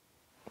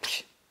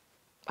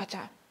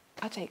 Acha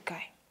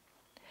ikae.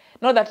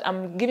 Not that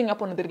I'm giving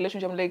up on the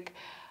relationship. I'm like,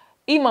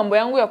 hii mambo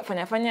yangu ya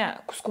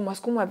kufanya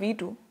kusukuma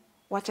vitu,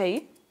 wacha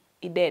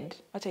i dead,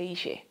 wacha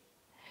iishe.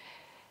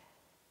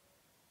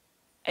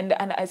 And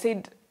I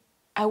said,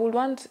 I would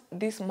want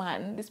this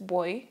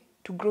boy,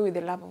 to grow with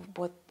the love of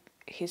both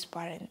his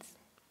parents.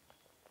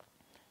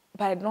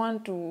 But I don't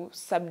want to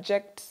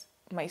subject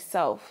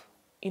myself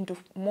into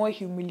more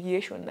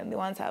humiliation than the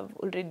ones I've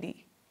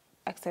already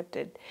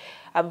accepted,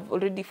 I've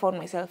already found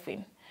myself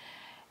in.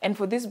 And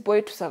for this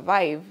boy to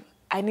survive,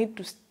 I need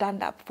to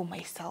stand up for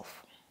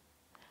myself.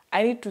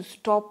 I need to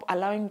stop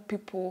allowing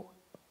people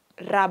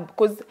rub,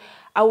 because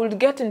I would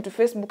get into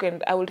Facebook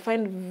and I would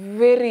find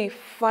very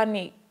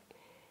funny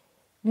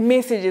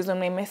messages on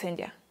my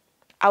messenger.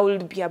 I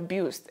would be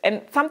abused.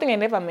 And something I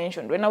never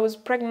mentioned, when I was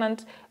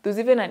pregnant, there was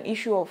even an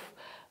issue of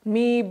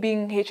me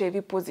being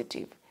HIV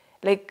positive.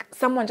 Like,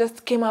 someone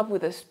just came up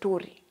with a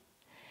story.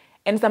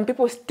 And some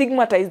people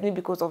stigmatized me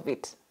because of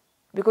it.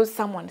 Because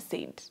someone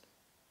said.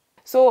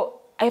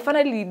 So, I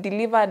finally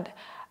delivered.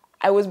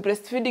 I was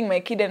breastfeeding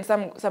my kid and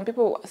some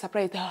people were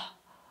surprised.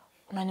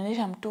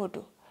 Unanyonyesha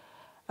mtoto.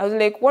 I was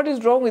like, what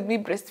is wrong with me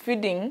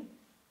breastfeeding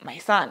my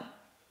son?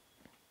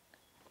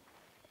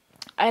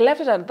 I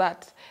left it at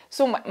that.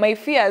 So my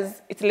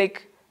fears, it's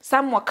like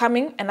some were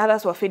coming and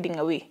others were fading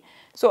away.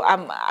 So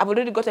I've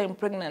already gotten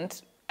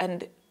pregnant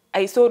and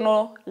I saw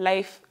no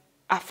life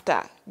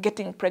after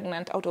getting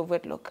pregnant out of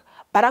wedlock.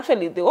 But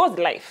actually there was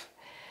life.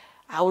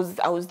 I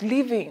was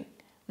living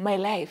my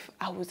life.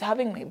 I was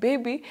having my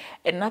baby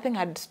and nothing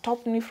had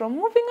stopped me from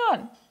moving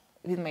on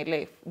with my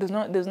life. There's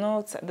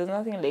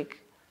nothing like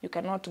you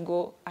cannot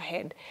go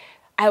ahead.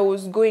 I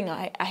was going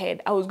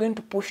ahead. I was going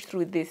to push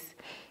through this.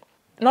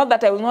 Not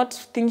that I was not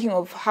thinking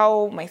of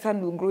how my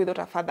son will grow without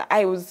a father.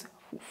 I was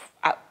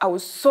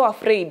so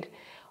afraid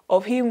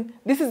of him.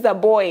 This is a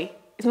boy.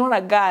 It's not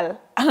a girl.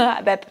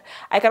 That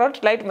I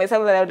cannot lie to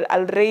myself that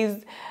I'll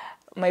raise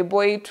my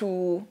boy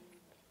to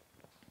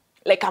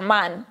like a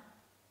man.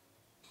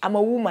 I'm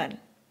a woman.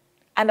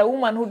 And a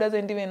woman who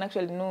doesn't even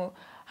actually know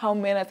how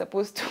men are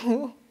supposed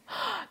to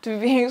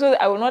be. So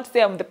I will not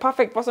say I'm the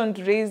perfect person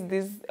to raise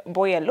this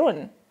boy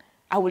alone.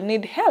 I will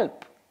need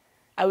help.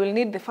 I will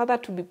need the father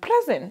to be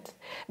present,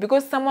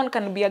 because someone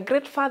can be a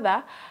great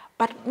father,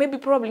 but maybe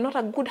probably not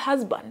a good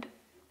husband.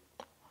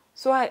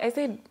 So I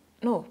said,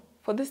 no,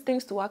 for these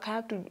things to work, I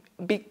have to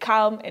be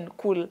calm and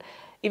cool,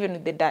 even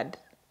with the dad.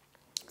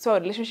 So our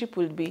relationship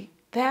will be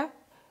there.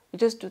 We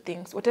just do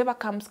things. Whatever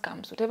comes,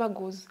 comes. Whatever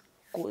goes,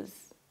 goes.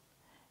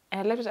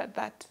 And I left it at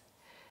that.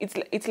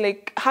 It's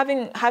like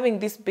having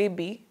this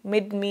baby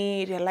made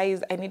me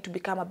realize I need to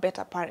become a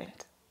better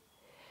parent.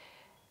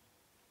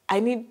 I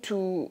need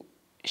to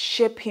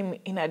shape him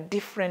in a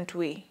different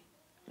way.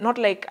 Not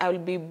like I will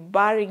be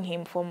barring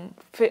him from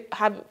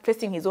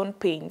facing his own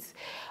pains,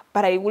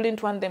 but I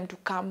wouldn't want them to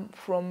come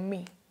from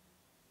me.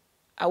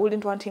 I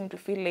wouldn't want him to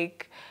feel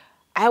like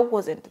I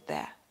wasn't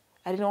there.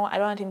 I don't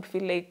want him to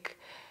feel like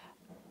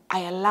I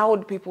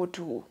allowed people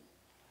to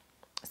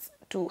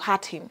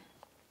hurt him.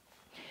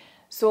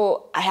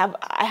 So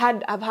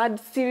I've had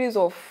series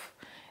of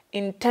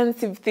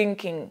intensive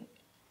thinking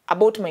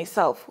about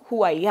myself,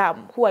 who I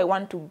am, who I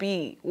want to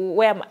be,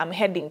 where I'm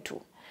heading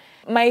to.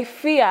 My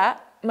fear,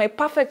 my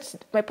perfect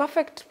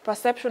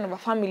perception of a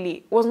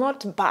family was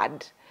not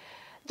bad,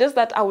 just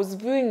that I was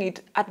viewing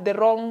it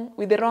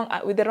with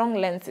the wrong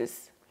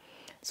lenses.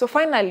 So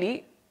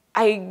finally,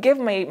 I gave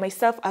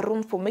myself a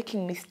room for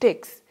making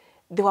mistakes.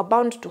 They were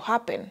bound to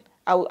happen.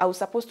 I was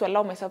supposed to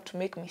allow myself to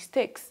make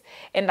mistakes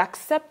and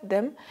accept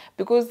them,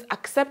 because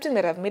accepting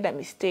that I've made a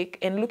mistake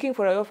and looking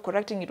for a way of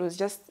correcting it was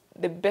just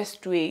the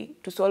best way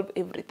to solve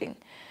everything.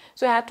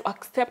 So I had to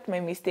accept my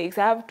mistakes.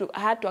 I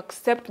had to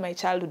accept my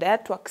childhood. I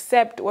had to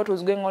accept what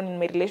was going on in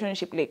my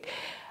relationship. Like,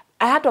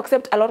 I had to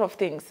accept a lot of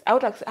things. I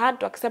had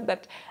to accept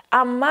that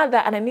I'm a mother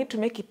and I need to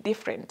make it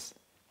different.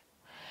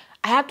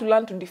 I had to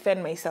learn to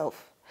defend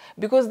myself,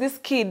 because this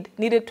kid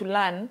needed to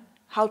learn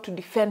how to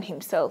defend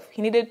himself.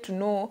 He needed to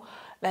know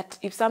that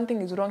if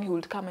something is wrong, he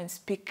would come and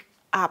speak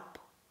up.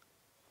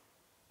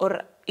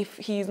 Or if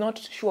he is not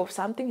sure of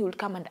something, he would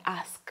come and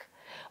ask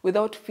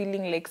without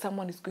feeling like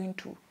someone is going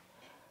to,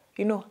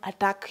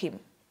 attack him.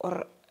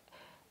 Or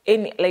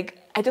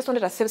I just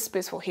wanted a safe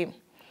space for him.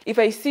 If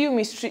I see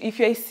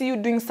you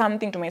doing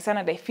something to my son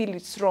and I feel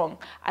it's wrong,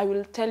 I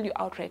will tell you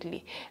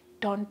outrightly,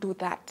 don't do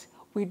that.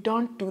 We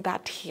don't do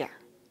that here.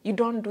 You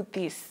don't do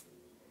this.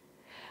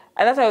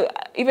 And that's how,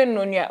 even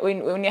when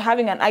you're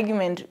having an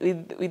argument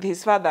with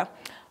his father,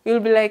 you'll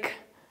be like,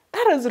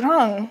 that was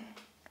wrong.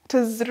 It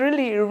was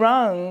really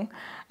wrong.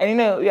 And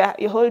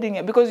you're holding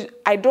it, because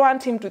I don't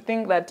want him to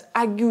think that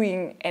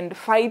arguing and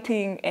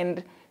fighting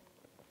and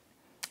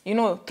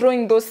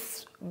throwing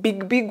those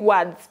big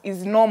words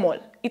is normal.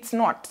 It's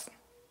not.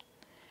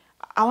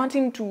 I want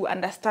him to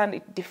understand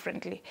it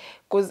differently,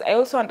 because I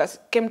also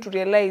came to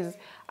realize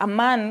a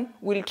man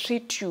will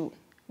treat you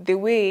the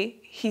way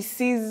he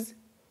sees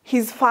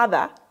his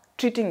father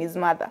treating his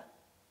mother.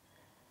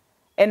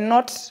 And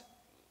not,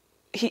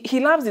 he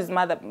loves his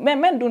mother.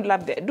 Men do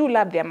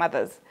love their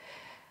mothers,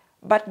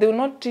 but they will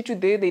not treat you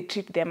the way they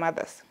treat their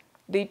mothers.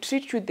 They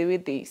treat you the way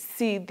they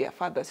see their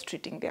fathers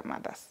treating their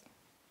mothers.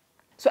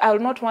 So I will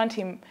not want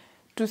him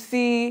to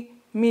see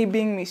me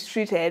being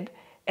mistreated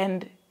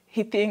and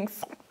he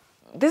thinks,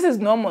 this is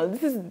normal,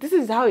 this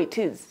is how it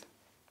is.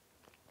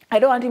 I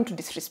don't want him to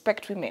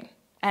disrespect women.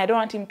 And I don't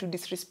want him to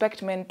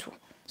disrespect men too.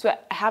 So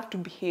I have to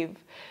behave,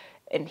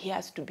 and he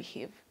has to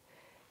behave.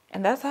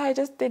 And that's how I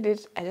just did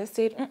it. I just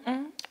said,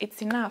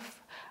 it's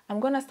enough. I'm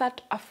going to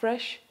start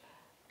afresh,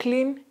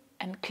 clean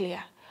and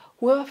clear.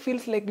 Whoever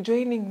feels like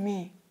joining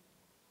me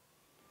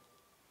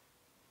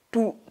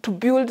to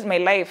build my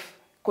life,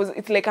 because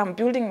it's like I'm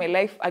building my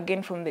life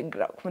again from the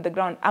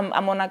ground.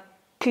 I'm on a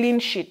clean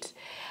sheet.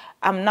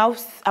 I'm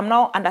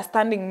now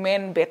understanding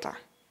men better.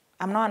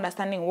 I'm now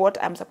understanding what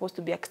I'm supposed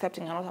to be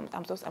accepting and what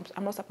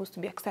I'm not supposed to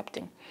be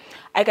accepting.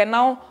 I can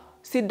now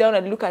sit down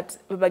and look at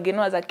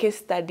Babageno as a case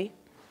study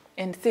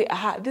and say,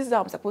 aha, this is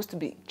how I'm supposed to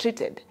be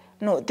treated.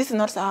 No, this is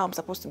not how I'm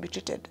supposed to be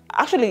treated.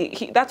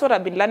 Actually, that's what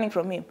I've been learning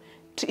from him.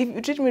 If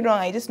you treat me wrong,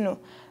 I just know.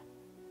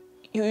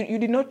 You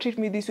did not treat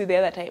me this way the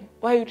other time.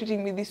 Why are you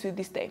treating me this way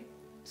this time?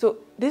 So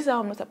this is how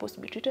I'm not supposed to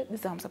be treated.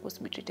 This is how I'm supposed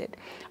to be treated.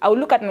 I will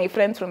look at my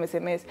friends from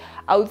SMS.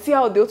 I will see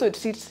how they also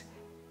treat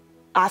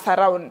us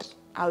around.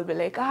 I will be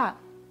like,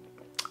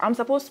 I'm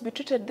supposed to be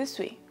treated this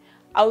way.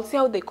 I will see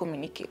how they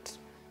communicate.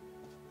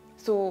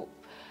 So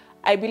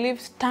I believe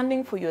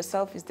standing for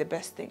yourself is the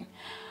best thing.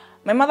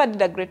 My mother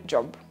did a great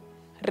job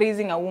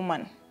raising a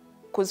woman.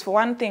 Because for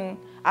one thing,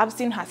 I've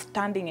seen her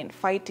standing and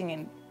fighting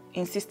and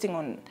insisting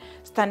on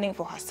standing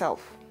for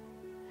herself.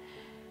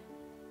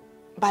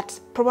 But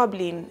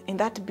probably in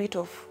that bit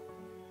of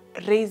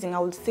raising, I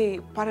would say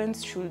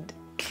parents should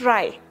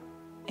try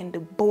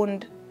and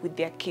bond with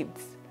their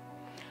kids.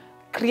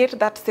 Create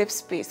that safe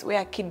space where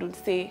a kid will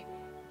say,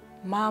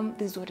 Mom,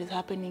 this is what is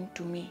happening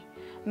to me.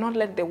 Not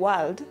let the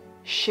world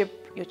shape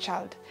your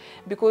child.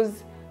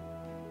 Because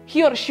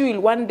he or she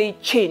will one day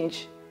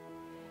change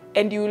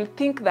and you will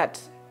think that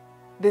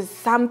there's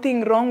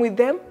something wrong with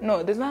them.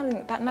 No, there's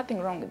nothing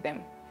wrong with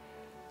them.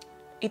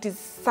 It is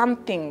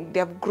something they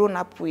have grown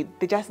up with.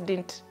 They just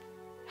didn't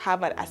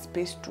have a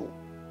space to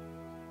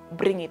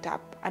bring it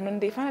up. And when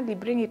they finally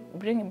bring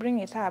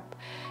it up,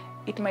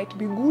 it might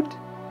be good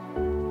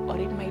or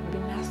it might be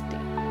nasty.